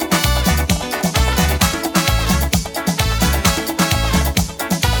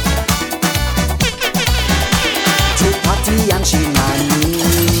 Party and she nanny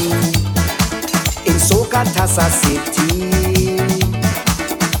in Soca Tassa City.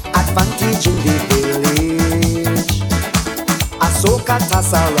 Advantage in the village. A Soca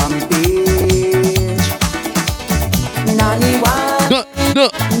Tassa rampage. Nanny wine,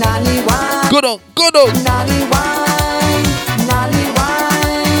 nanny wine. Good on. Nanny wine, nanny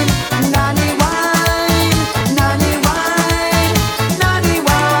wine, nanny wine, nanny wine, nanny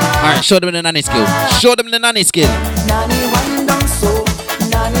wine. Alright, show them the nanny skill. Show them the nanny skill. Nanny wine down so,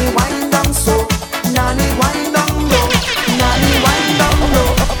 nanny wine down so, nanny wine down low, nanny wine down low,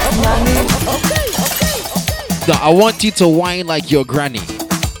 nanny. Now, I want you to whine like your granny.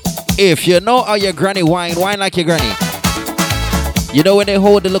 If you know how your granny whine like your granny. You know when they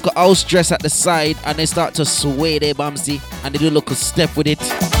hold the little house dress at the side and they start to sway their bumsy and they do a little step with it.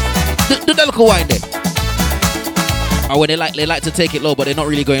 Do that little whine there. Or when they like to take it low, but they're not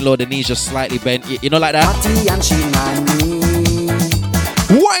really going low. The knees just slightly bent. You know, like that. Party and she nanny.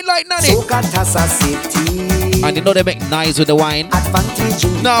 Wine like nanny. Soca Tassa City. And you know they make nice with the wine. Advantage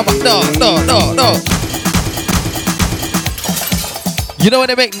in No. You know when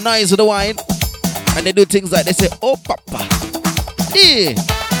they make nice with the wine, and they do things like they say, "Oh papa, hey,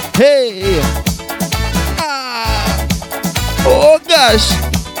 oh gosh,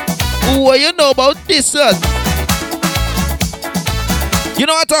 what you know about this one?" You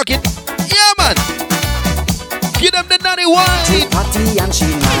know what I'm talking? Yeah, man. Give them the nanny wine. Party and she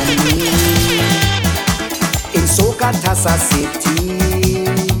nanny in Soca Tassa City.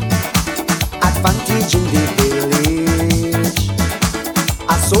 Advantage in the village.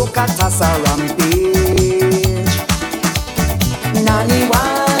 A Soca Tassa rampage. Nanny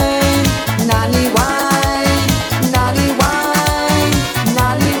wine, nanny wine, nanny wine,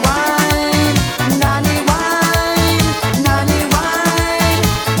 nanny wine, nanny wine, nanny wine,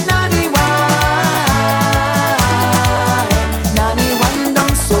 nanny wine. Nanny wine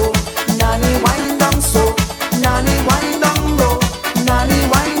down so, nanny wine down so, nanny wine down low, nanny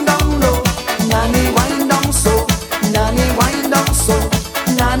wine down low, nanny wine down so, nanny wine down so,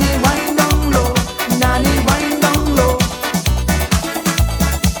 nanny wine down low, nanny wine down low.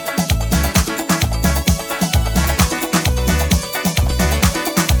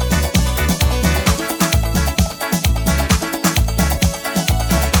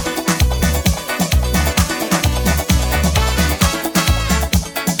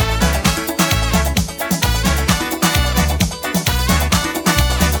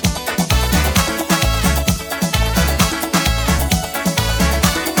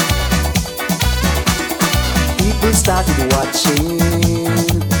 People started watching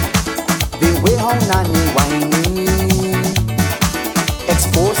the way how nanny whining,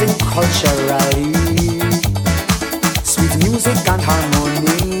 exposing culturally sweet music and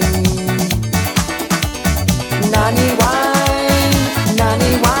harmony. Nanny wine,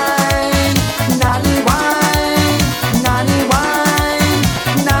 nanny wine, nanny wine, nanny wine,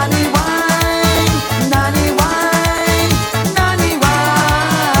 nanny wine, nanny wine, nanny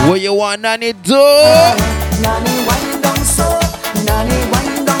wine. What you want nanny do? Nanny wine down so, nanny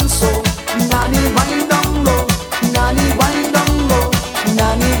wine down so, nanny wine down low, nanny wine down low,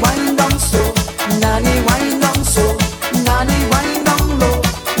 nanny wine down so, nanny wine down so, nanny wine down low,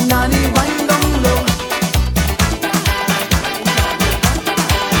 nanny wine down low.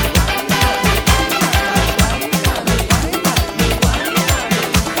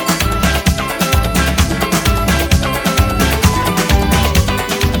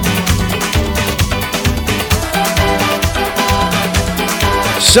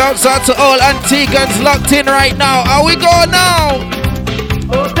 Shouts out to all Antiguans locked in right now. How we go now?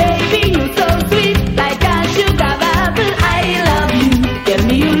 Oh baby, you so sweet, like a sugar bubble. I love you. Tell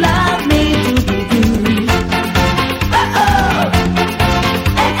me you love me too. Oh,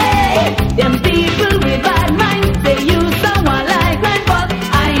 hey, them people with bad minds, they use someone like mine, but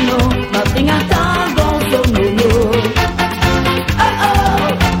I know nothing at all goes so no.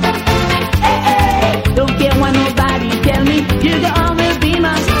 Oh, hey, don't care what nobody tell me. You go always be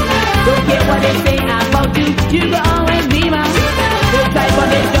mine. Don't care what they say about you. You go always be mine. But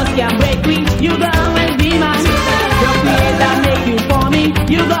they just can't break me. You go always be mine. Your creator make you for me.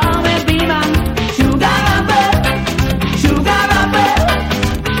 You go always be mine.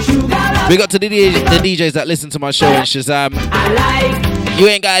 Big up to the DJs that listen to my show and Shazam. You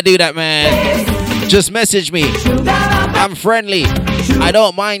ain't gotta do that, man. Just message me. I'm friendly. I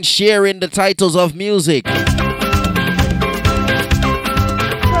don't mind sharing the titles of music.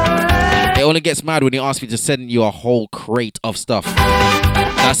 It only gets mad when you ask me to send you a whole crate of stuff.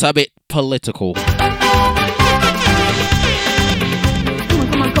 That's a bit political.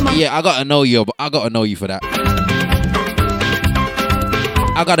 Yeah, I gotta know you, but I gotta know you for that.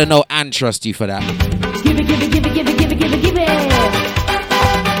 I gotta know and trust you for that. Give it, give it, give it, give it, give it, give it, give it.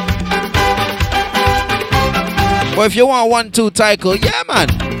 But if you want 1-2 title, yeah, man.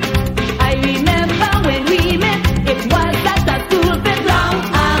 I remember when we met. It was at a school fair long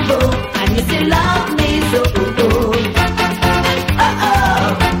ago, and you still love me so.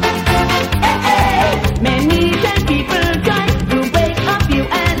 Many people try to wake up you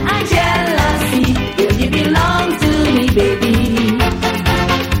and I jealousy. Will you belong to me, baby?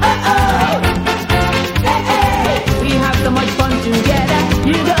 We have so much fun together.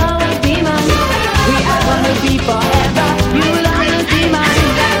 You go always be mine. We are gonna be forever. You will always be mine.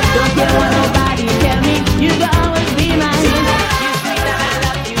 Don't care what nobody tell me. You go always be mine. You sweet and I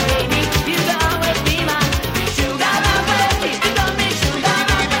love you, baby. You go always be mine. Sugar lover, you call me sugar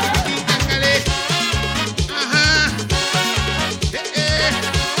lover.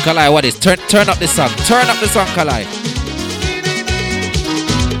 Kalai, what is? Turn up this song. Turn up the song, Kalai.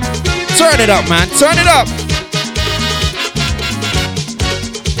 Turn it up, man. Turn it up.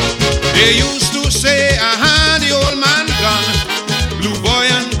 They used to say, the old man gone. Blue boy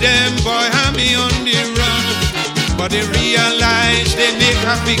and them boy have me on the run. But they realized they make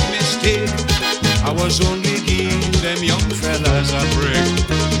a big mistake. I was only giving them young fellas a break.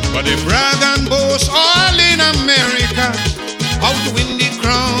 But they brag and boast all in America. How to win the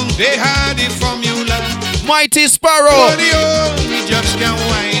crown, they had the formula. Mighty Sparrow. For the old, we just can't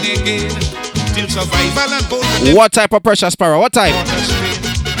whine again. Till survival and both of them. What type of pressure, Sparrow? What type?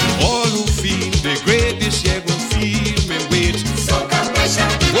 All who feel the great this year will feel me wait. Soca pressure.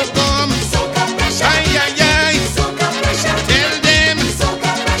 Oh, come. Soca pressure. Ay, ay, ay. Soca pressure. Tell them.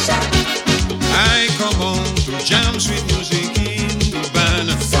 Soca pressure. I come on to jam sweet music in the band.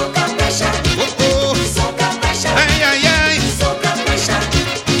 Soca pressure. Oh, oh. Soca pressure. Ay, ay, ay. Soca pressure.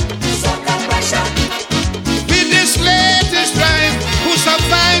 Soca pressure. With this latest drive, who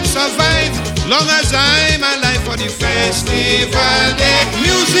survive. Long as I'm alive for the festival day.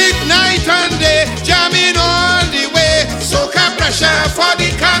 Music night and day, jamming all the way. Soca pressure for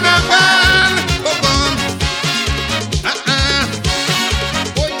the carnival. Oh, come.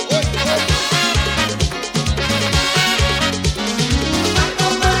 Oi, oi, oi.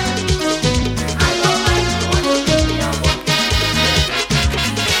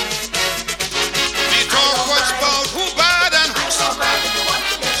 The talk was about who bad and who so bad.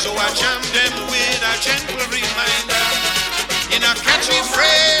 So I jammed them with a gentle reminder. In a catchy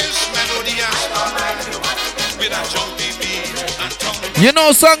phrase, melodious, with a jumpy beat and tongue. You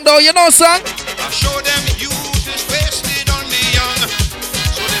know song though, you know song? I show them youth is wasted on the young.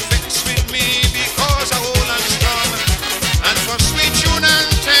 So they vex with me because I hold on strong. And for sweet tune and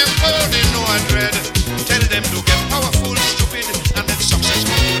tempo, they know I dread. Tell them to get powerful, stupid, and let success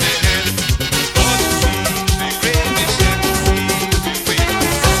go to their head. All who feel the greatness and who feel the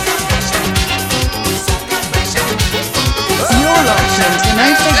You're locked into No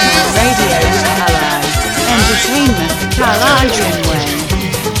Signal Radio with Calais. Entertainment the Calais way.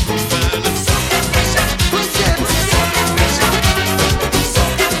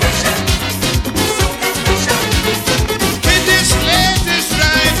 With this latest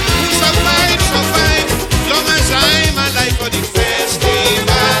drive, who survive, long as I'm alive for the festival.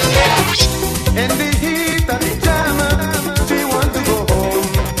 In the heat of the jam, she want to go home.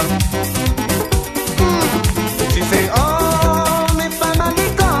 She say, oh, me family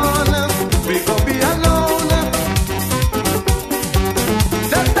gone, we go be alone.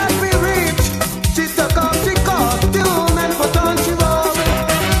 Just as we reach, she took off the costume and put on she robe.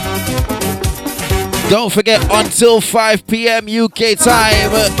 Don't forget until 5 p.m. UK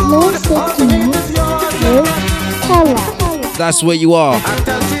time. No signal, no color. That's where you are. I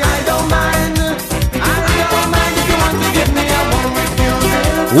don't mind if you want to give me a one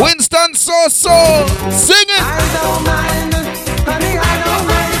refusal. Winston So, sing it. I don't mind, honey, I don't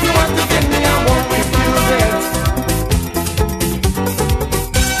mind if you want to give me a one refusal.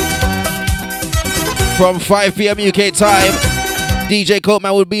 From 5 p.m. UK time, DJ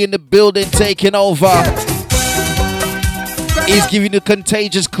Coatman will be in the building taking over. He's giving you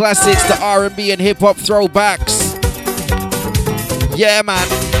contagious classics, the R&B and hip-hop throwbacks. Yeah, man.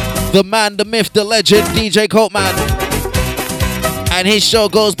 The man, the myth, the legend, DJ Coatman. and his show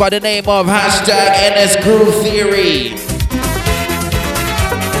goes by the name of #NS Groove Theory.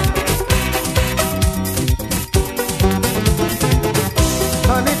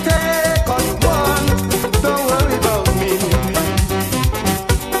 Honey, take all you want, don't worry about me.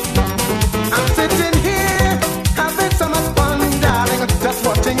 I'm sitting here having so much fun, darling, just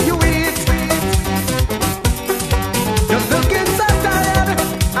watching you eat. You're looking so tired,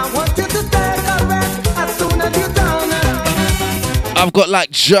 I want you to take a rest as soon as you're down. I've got like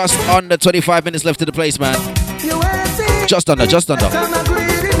just under 25 minutes left to the place, man. You ain't seen Just under. I'm a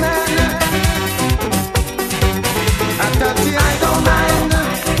greedy man. I tell you, I don't mind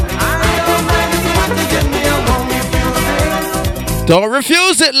if you want to give me a won't refuse it. Don't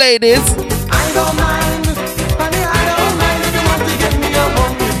refuse it, ladies. I don't mind, honey, I don't mind if you want to give me a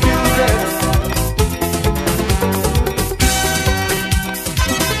won't refuse it.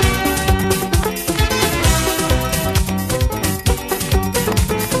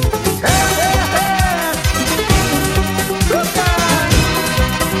 Hey, hey, hey. Look out.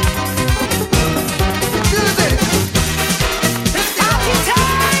 Music. It's party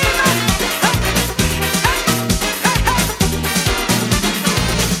time.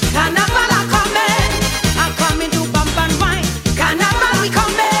 Carnival are coming to bump and wine. Carnival we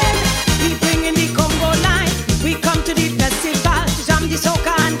coming, we bringing the Congo line. We come to the festival to jam the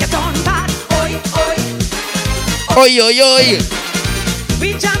soca and get on bad. Oi, oi. Oi, oi, oi. We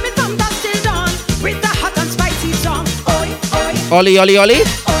jamming from dusk till dawn with the hot and spicy song. Oi, oi. Ollie, Ollie, Ollie.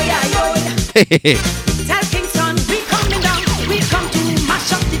 Oi, oi, oi. Tell Kingston we coming down. We come to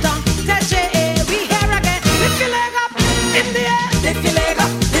mash up the town. Tell J.A. we here again. Lift your leg up in the air. Lift your leg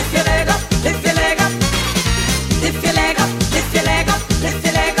up. Lift your leg up. Lift your leg up. Lift your leg up. Lift your leg up. Lift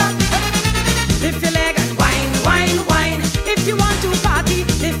your leg up. Lift your leg and wine, wine, wine. If you want to party,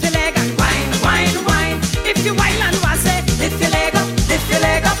 lift your leg and wine, wine, wine. If you whine and was it, lift your leg up. Lift your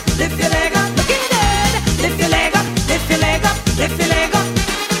leg up. Lift your leg up. Look at that. Lift your leg up. Lift your leg up. Lift your leg up.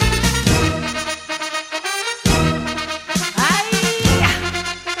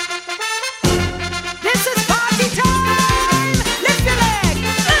 This is party time. Lift your leg.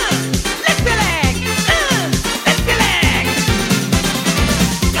 Lift your leg. Lift your leg.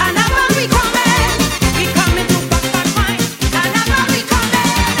 Carnival we coming. We coming to pop and wine. Carnival we coming.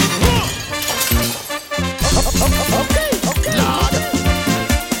 Okay, Lord.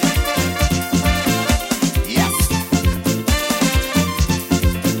 Yes.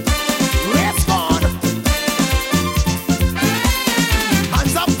 Race on.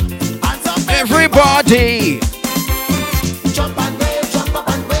 Hands up, Everybody. jump and wave, jump up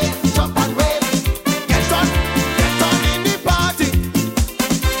and wave, jump and wave. Get on in the party.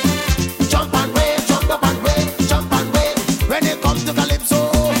 Jump and wave, jump up and wave, jump and wave. When it comes to calypso,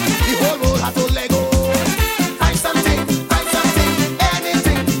 the whole world has to let go. Find something,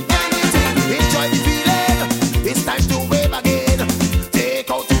 anything. Enjoy the feeling. It's time to wave again. Take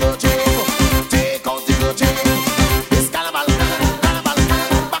out the chain, take out the chain. It's carnival,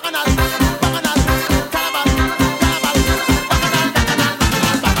 bacchanal, carnival,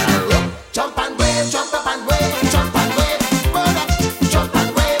 jump and wave, jump up and wave, jump and wave. Burn up, jump and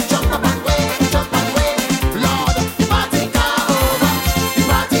wave, jump up and wave, jump and wave. Lord, the party got over, the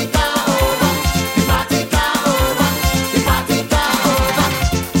party got over, the party got over, the party got over.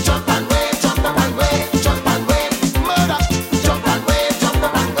 Jump and wave, jump up and wave, jump and wave. Murder, jump and wave, jump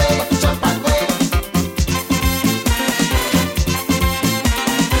up and wave, jump and wave.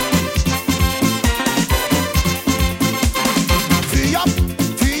 Free up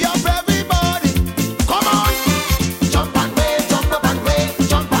everybody. Come on. Jump and wave, jump up and wave,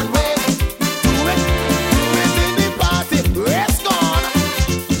 jump and wave. Do it in the party. Let's go on.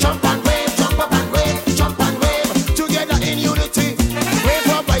 Jump and wave, jump up and wave, jump and wave. Together in unity. Wave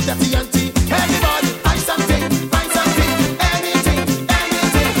for brighter TNT. Everybody, find something, anything.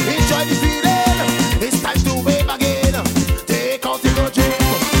 Enjoy the feeling. It's time to wave again. Take out the logic.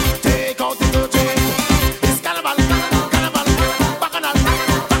 Take out the logic. It's carnival, bacchanal, carnival. It's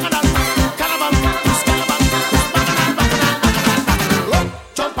carnival, bacchanal.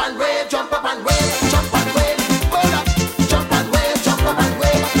 Jump and wave, jump up and wave, jump and wave. Hold up, jump and wave, jump up and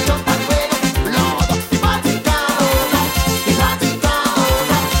wave, jump and wave. Lord, the party got over, the party got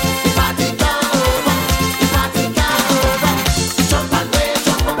over, the party got over, the party got over. Jump and wave,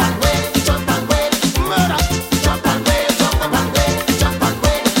 jump up and wave, jump and wave. Murder, jump and wave, jump up and wave, jump and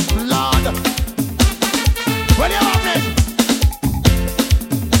wave. Lord, what are you happening?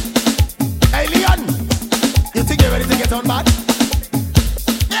 Hey Leon, you think you're ready to get on bad?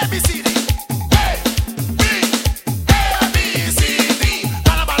 ABCD. A, B, ABCD.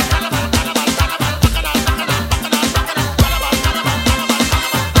 Carnival, carnival, carnival, carnival, bacchanal, bacchanal, bacchanal, bacchanal, carnival, carnival,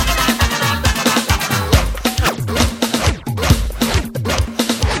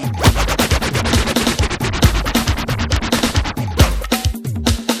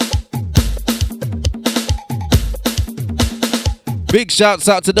 Shouts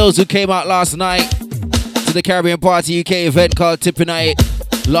out to those who came out last night to the Caribbean Party UK event called Tipping Night.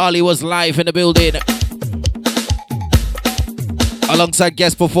 Lolly was live in the building alongside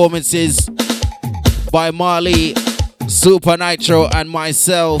guest performances by Marley, Super Nitro, and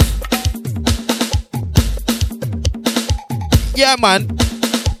myself. Yeah, man.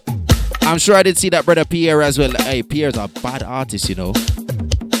 I'm sure I did see that brother Pierre as well. Hey, Pierre's a bad artist, you know.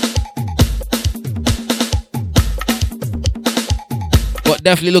 But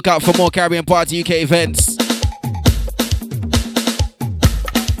definitely look out for more Caribbean Party UK events.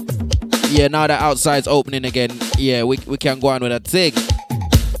 Yeah, now that outside's opening again, yeah, we can go on with that thing.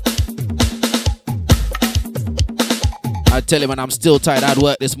 I tell you, man, I'm still tired. I had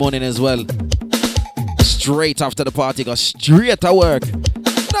work this morning as well. Straight after the party, got straight to work.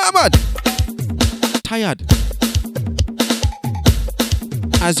 Nah, man. Tired.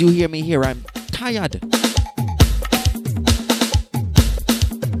 As you hear me here, I'm tired.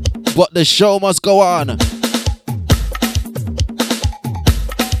 But the show must go on. And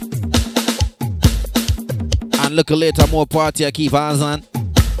look later, more party I keep hands on.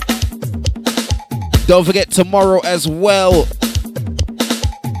 Don't forget tomorrow as well.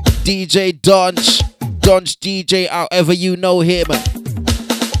 DJ Dunch DJ, however you know him.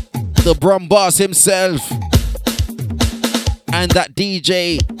 The Brum Boss himself. And that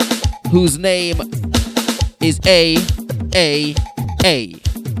DJ whose name is AKA.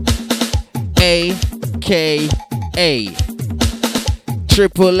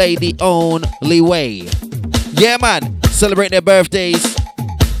 Triple A, the only way. Yeah, man. Celebrate their birthdays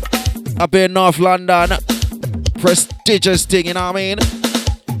up in North London. Prestigious thing, you know what I mean?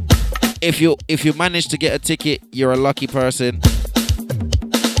 If you manage to get a ticket, you're a lucky person.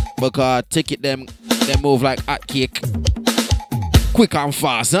 Because ticket them move like hot cake. Quick and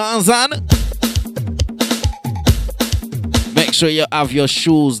fast, you know what I'm saying? Make sure you have your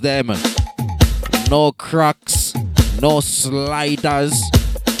shoes them. No Crocs, no sliders,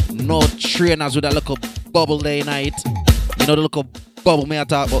 no trainers with a little bubble day night. You know the little bubble me I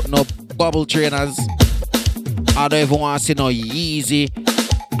talk about, no bubble trainers. I don't even want to see no Yeezy.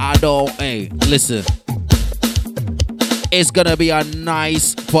 I don't, hey, listen. It's gonna be a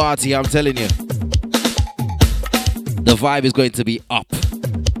nice party, I'm telling you. The vibe is going to be up.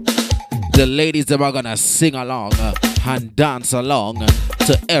 The ladies them are gonna sing along and dance along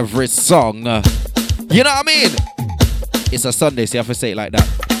to every song. You know what I mean? It's a Sunday, so you have to say it like that.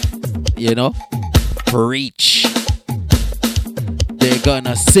 You know? Preach. They're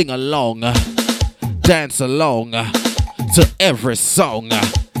gonna sing along, dance along to every song.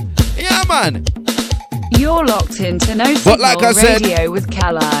 Yeah, man. You're locked into No Signal Radio with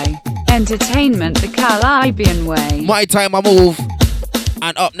Calai. Entertainment the Caribbean way. My time I move.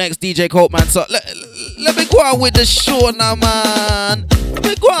 And up next, DJ Copeman. So let me go on with the show now, man. Let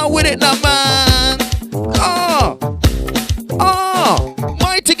me go on with it now, man.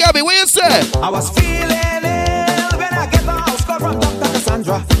 Mighty Gabby, what you say? I was feeling ill when I get my house call from Dr.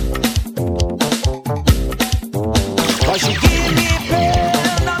 Cassandra. But she gave me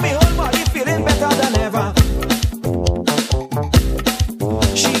pain, now my whole body feeling better than ever.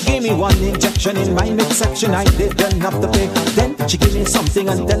 She gave me one injection in my midsection, I didn't have to pay. Then she gave me something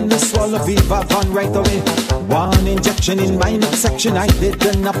and tell me swallow Viva Van right away. One injection in my midsection, I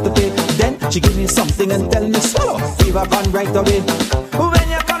didn't have to pay. Then she gave me something and tell me swallow Viva Van right away. When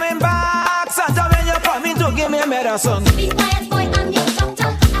you're coming back, Santa, when you're coming to give me a medicine. Be quiet, boy, I'm your doctor.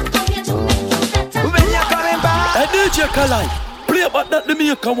 I'm coming to make you better. When you're coming back. Hey, DJ Kalai, play about that the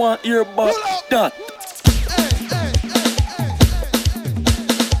me come on here about that.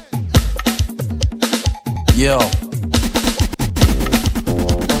 Yo.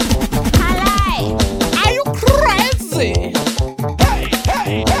 Are you crazy?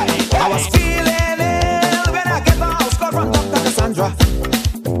 Hey. I was feeling ill when I get my house call from Dr. Cassandra.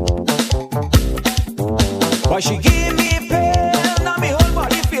 Why she gave me pain, now my whole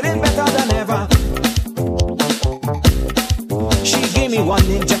body feeling better than ever. She gave me one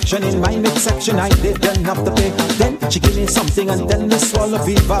injection in my midsection, I didn't have to pay. Then she gave me something and tell me swallow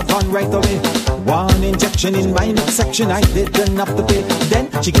Viva Van right away. One injection in my midsection, I didn't have to pay. Then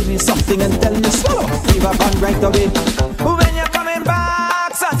she gave me something and tell me swallow Viva Van right away. When you're coming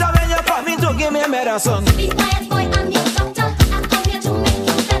back, Santa, when you're coming to give me a medicine. Be quiet, boy, I'm your doctor. I'm come here to make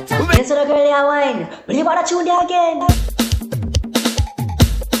you better. Listen to the girl there wine. Believe what I tune there again.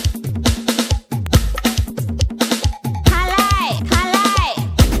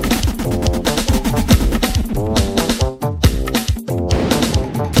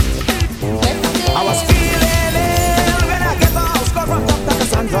 I was feeling ill when I get my house call from Dr.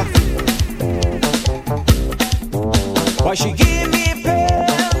 Cassandra. Why she gave me pain.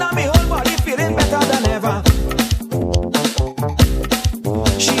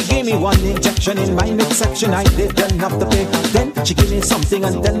 injection in my midsection, I didn't have to pay. Then she gave me something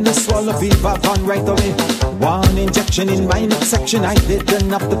and tell me swallow fever gone right away. One injection in my midsection, I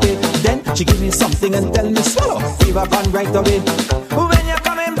didn't have to pay. Then she gave me something and tell me swallow fever gone right away. When you're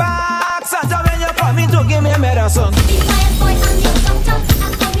coming back, Santa, when you're coming to give me a medicine.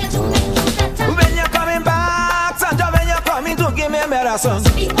 When you're coming back, Santa, when you're coming to give me a medicine.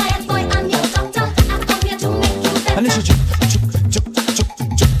 Be quiet, boy, I'm your doctor. I'm come here to make you better. And then she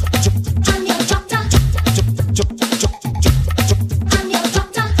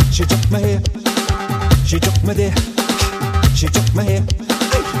she took my hair, she took my there, she took my hair,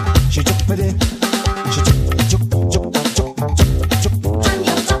 she took my there, she took.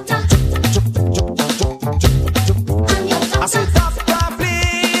 I said, doctor,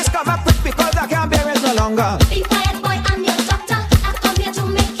 please come up quick because I can't bear it no longer. Be quiet, boy, I'm your doctor. I've come here to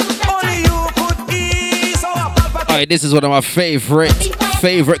make you better. Only you could ease our palpitations. Alright, this is one of my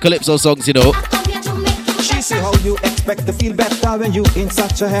favorite calypso songs, you know. She say how you expect to feel better when you in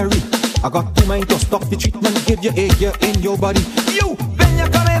such a hurry. I got to mind to stop the treatment, give you air in your body. You, when you're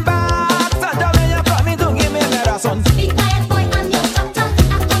coming back, Santa, when you're coming to give me medicine. Be quiet, boy, I'm your doctor.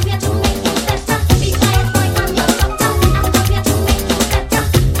 I've come here to make you better. Be quiet, boy, I'm your doctor. I've come here to make you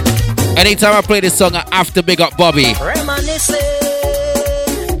better. Anytime I play this song, I have to big up Bobby. Reminiscing,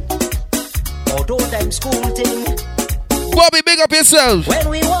 although them school thing. Bobby, big up yourself. When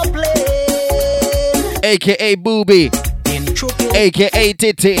we were playing, AKA Booby, AKA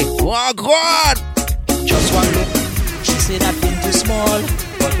Titty. Oh God! Just one look, she said that been too small,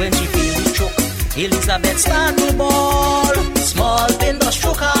 but when she feel the choke, Elizabeth start to ball. Small pin the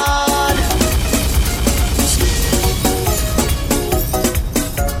stroke hard.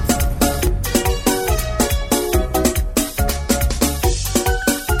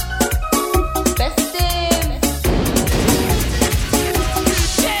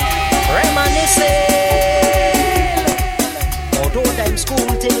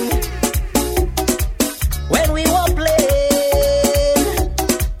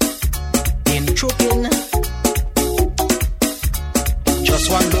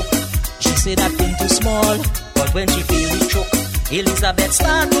 When she feel the choke, Elizabeth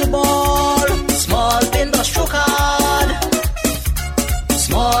start to ball. Small pin the stroke hard.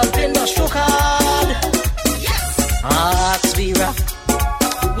 Small pin the stroke hard. Yes. Ask Vera,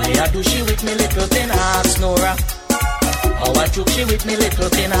 where do she with me little pin? Ask Nora, how I took she with me little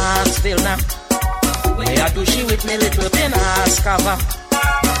pin? Ask Vilna, where do she with me little pin? Ask Kava,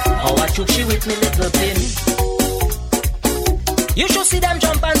 how I took she with me little pin? You should see them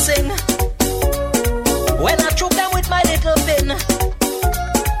jump and sing when I choke them with my little pin.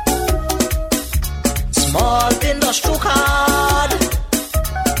 Small pin the stroke hard.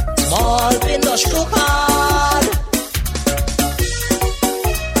 Small pin the stroke hard.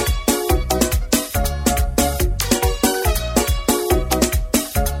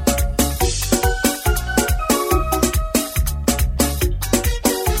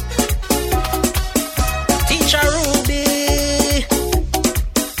 Teacher Ruby,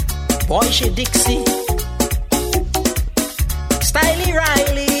 boy she Dixie, Styly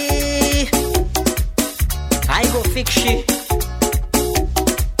Riley, I go fix she.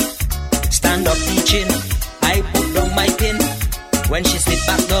 Stand up teaching, I put down my pin. When she sit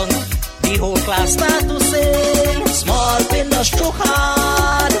back down, the whole class start to sing. Small pin the stroke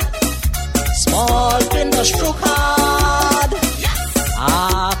hard. Small pin the stroke hard. Yes.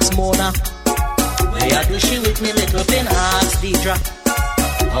 Ask Mona, where do she with me little pin? Ask Deidre,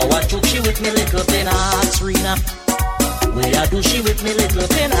 how I took she with me little pin? Ask Rena, where do she with me little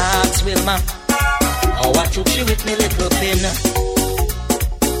pin? Ask Wilma, how I took she with me little pin?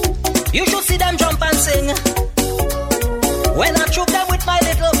 You should see them jump and sing when I choke them with my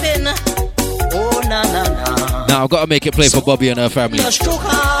little pin. Oh na na na. Now I've got to make it play for Bobby and her family.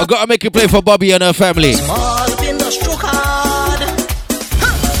 I've got to make it play for Bobby and her family. Small pin the stroke hard.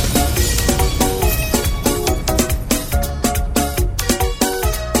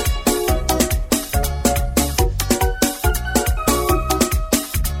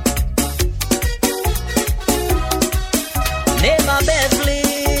 Neighbor Beverly,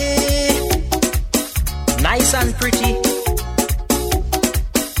 nice and pretty,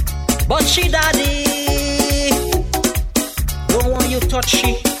 but she daddy don't want you touch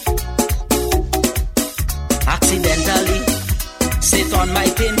she. Accidentally sit on my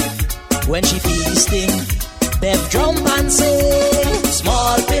pin when she feel this thing. Bev jump and sing.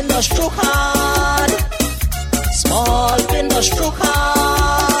 Small pin the stroke hard. Small pin the stroke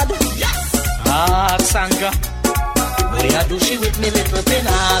hard. Yes. Ask Sandra, where do she with me little pin?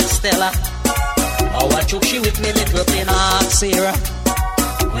 Ask Stella, how I choke she with me little pin? Ask Sarah,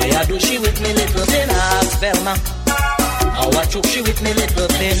 Where I do she with me little pin, ask Velma. How I choke she with me little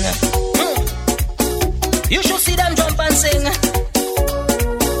pin. You should see them jump and sing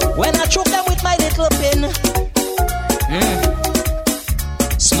when I choke them with my little pin.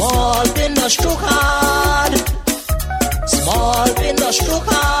 Small pin the stroke hard. Small pin the stroke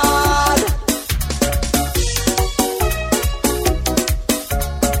hard.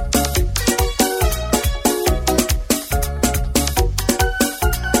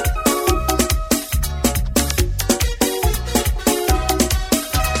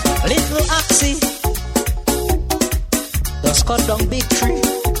 Little oxy just cut down big tree.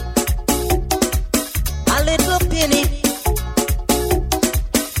 A little penny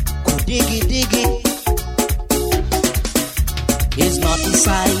go diggy diggy. It's not the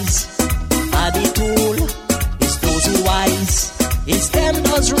size of the tool, it's those who wise. It's them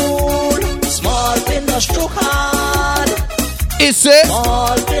does rule. Small pin the stroke hard. It's it.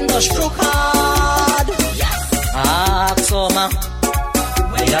 Small pin the stroke hard. Yes. Soma.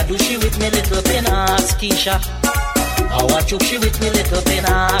 Where I do she with me little pin, ask Keisha. How I choke she with me little pin,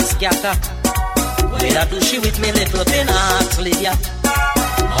 ask Yaka. Where I do she with me little pin, ask Lydia.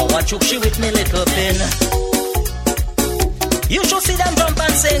 How I choke she with me little pin. You should see them jump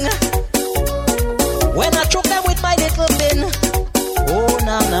and sing when I choke them with my little pin. Oh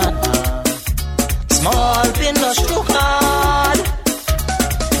na na na. Small pin no stroke hard.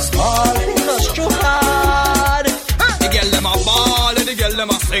 Small pin no stroke hard. The girl them a ball and the girl them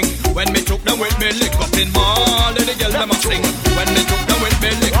a sing. When me took them with me lick up in mall and the girl them a sing. When me took them with me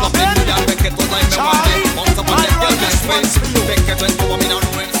lick up in the damn make it was like me one day. Once upon them girl next face. Make it when go me down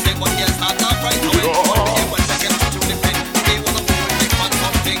the way. Say one girl start off right away. When they get to the pin, they was a fool big man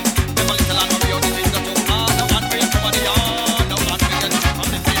something. Them a little and no beauty things that too hard. No one pay for money on. No one pay get on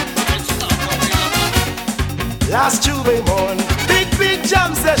the pin. Last Tuesday morning, big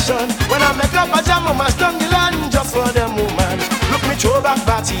jam session. When I make up a jam, I must down the land just for them woman. Look me throw back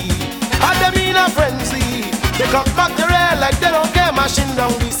party, had them in a frenzy. They come back the rail like they don't care, machine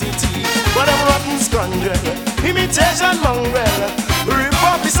down the city. But them rotten scoundrel, imitation mongrel. Rip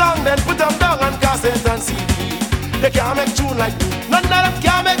off the song, then put them down on cassette and CD. They can't make tune like me, none of them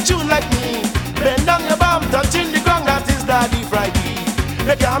can't make tune like me. Bend down your bum, touching the ground, that is Daddy Friday.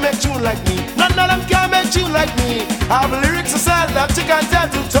 They can't make tune like me, none of them can make tune like me. I have lyrics to sell that you can tell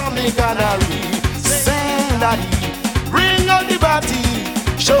to Tommy Canary. Sing daddy, bring out the body,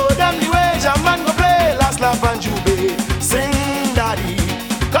 show them the way a man go play, last laugh and jubilee. Sing daddy,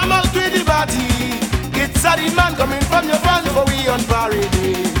 come out with the body, it's a the man coming from your fans for we on parade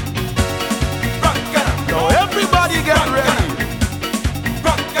day. Now everybody get ready,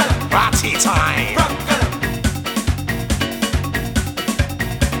 party time.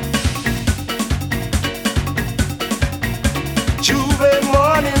 Tuesday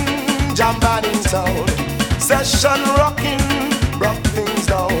morning, jam band in town. Session rocking, rock things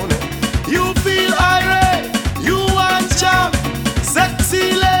down. You feel irate, you want jam.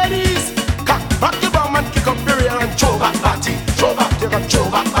 Sexy ladies, cock back your bum and kick up your rear and throw back party. Throw back, you got throw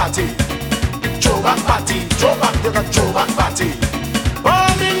back party. Throw back party, throw back, you got throw back party.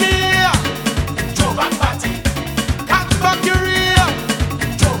 Bomb in the air, throw back party. Cock back your rear,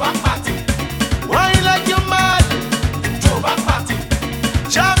 throw back party. Wine like you're mad. Back party,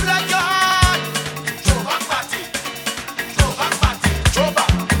 jam like your heart. Throw back party, throw back party, throw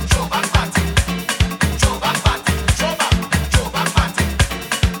back party, throw back party, throw back party.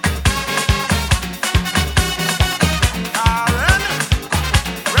 Karen,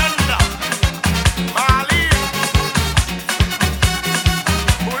 Brenda, Marlene,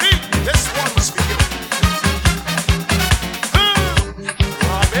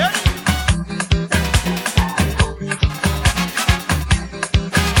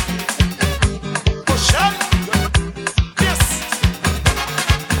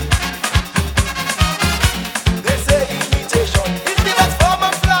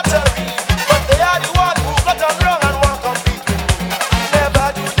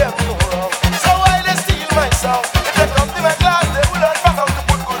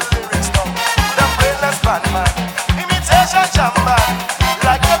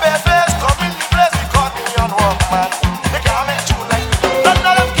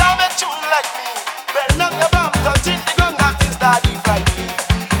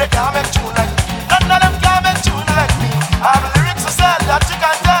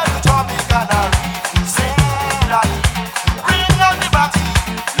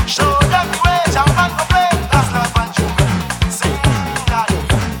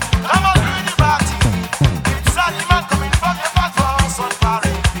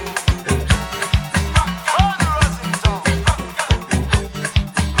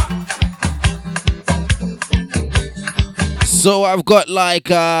 So I've got like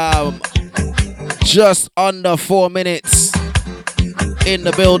just under 4 minutes in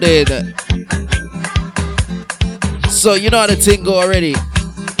the building. So you know how the thing go already.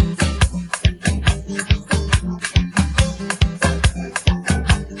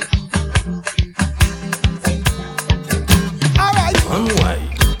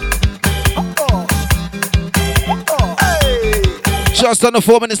 Just under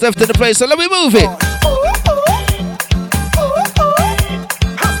 4 minutes left in the place, so let me move it.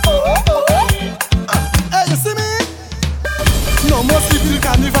 Hey, you see me? No more sleeping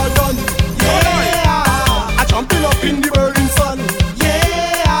carnival done. Yeah, I jumping up in the burning sun.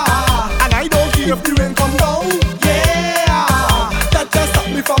 Yeah, and I don't care if the rain come down. Yeah, that just stop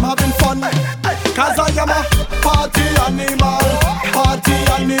me from having fun. Cause I am a party animal, party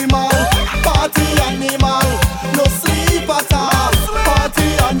animal, party animal. No sleep at all. Party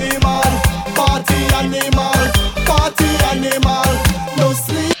animal, party animal, party animal. No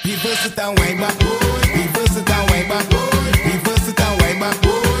sleep. Reverse it and wind back, reverse it and wind back, reverse it and wind back,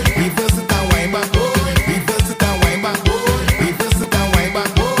 reverse it and wind back, reverse it and wind back, reverse it and wind back,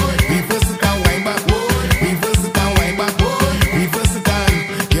 reverse it and wind back, reverse it and wind back, reverse it and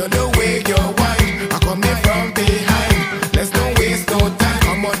you know where you're wine. I come in from behind. Let's don't waste no time.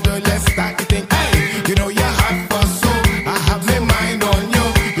 Come on, girl, let's start the thing. Hey, you know you're hot for so. I have my mind on you.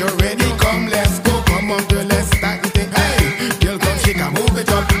 You're ready, come, let's go. Come on, girl, let's start the thing. Hey, girl, come shake and move it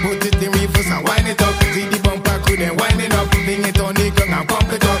up. Put it in reverse and wind it up. See the bumper could then wind it up. Bring it on the ground and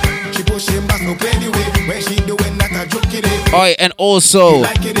pump it up. She pushing back, no play the way. When she doing that, I joke it. Alright, and also,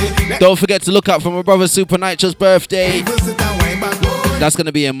 don't forget to look out for my brother Super Nitro's birthday. That's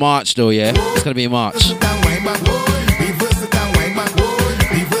gonna be in March though, yeah? It's gonna be in March.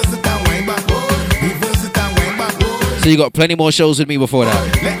 So you got plenty more shows with me before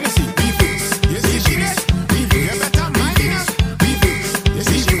that. Let me see.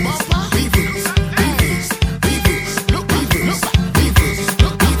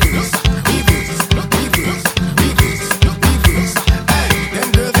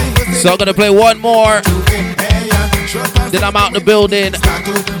 So I'm gonna play one more. Then I'm out the building.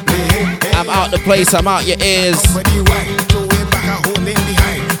 I'm out the place. I'm out your ears.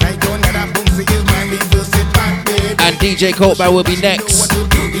 And DJ Coatman will be next.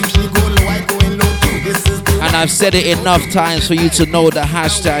 And I've said it enough times for you to know the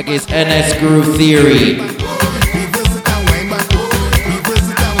hashtag is NS Groove Theory.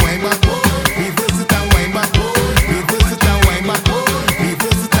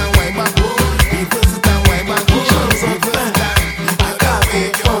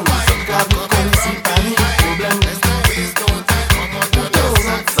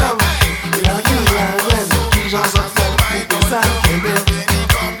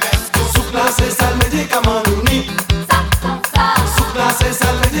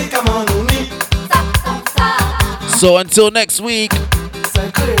 So until next week,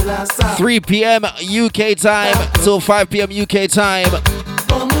 3 p.m. UK time till 5 p.m. UK time,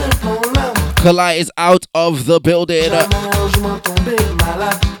 Kalai is out of the building.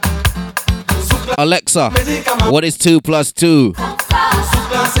 Alexa, what is 2 plus 2?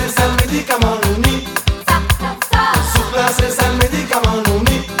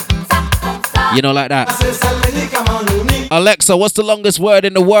 You know, like that. Alexa, what's the longest word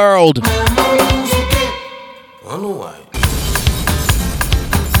in the world? I know why.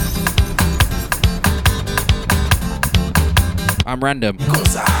 I'm random.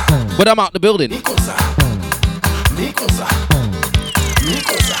 But I'm out the building.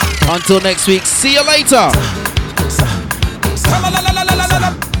 Until next week, see you later.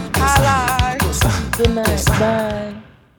 Good night. Bye.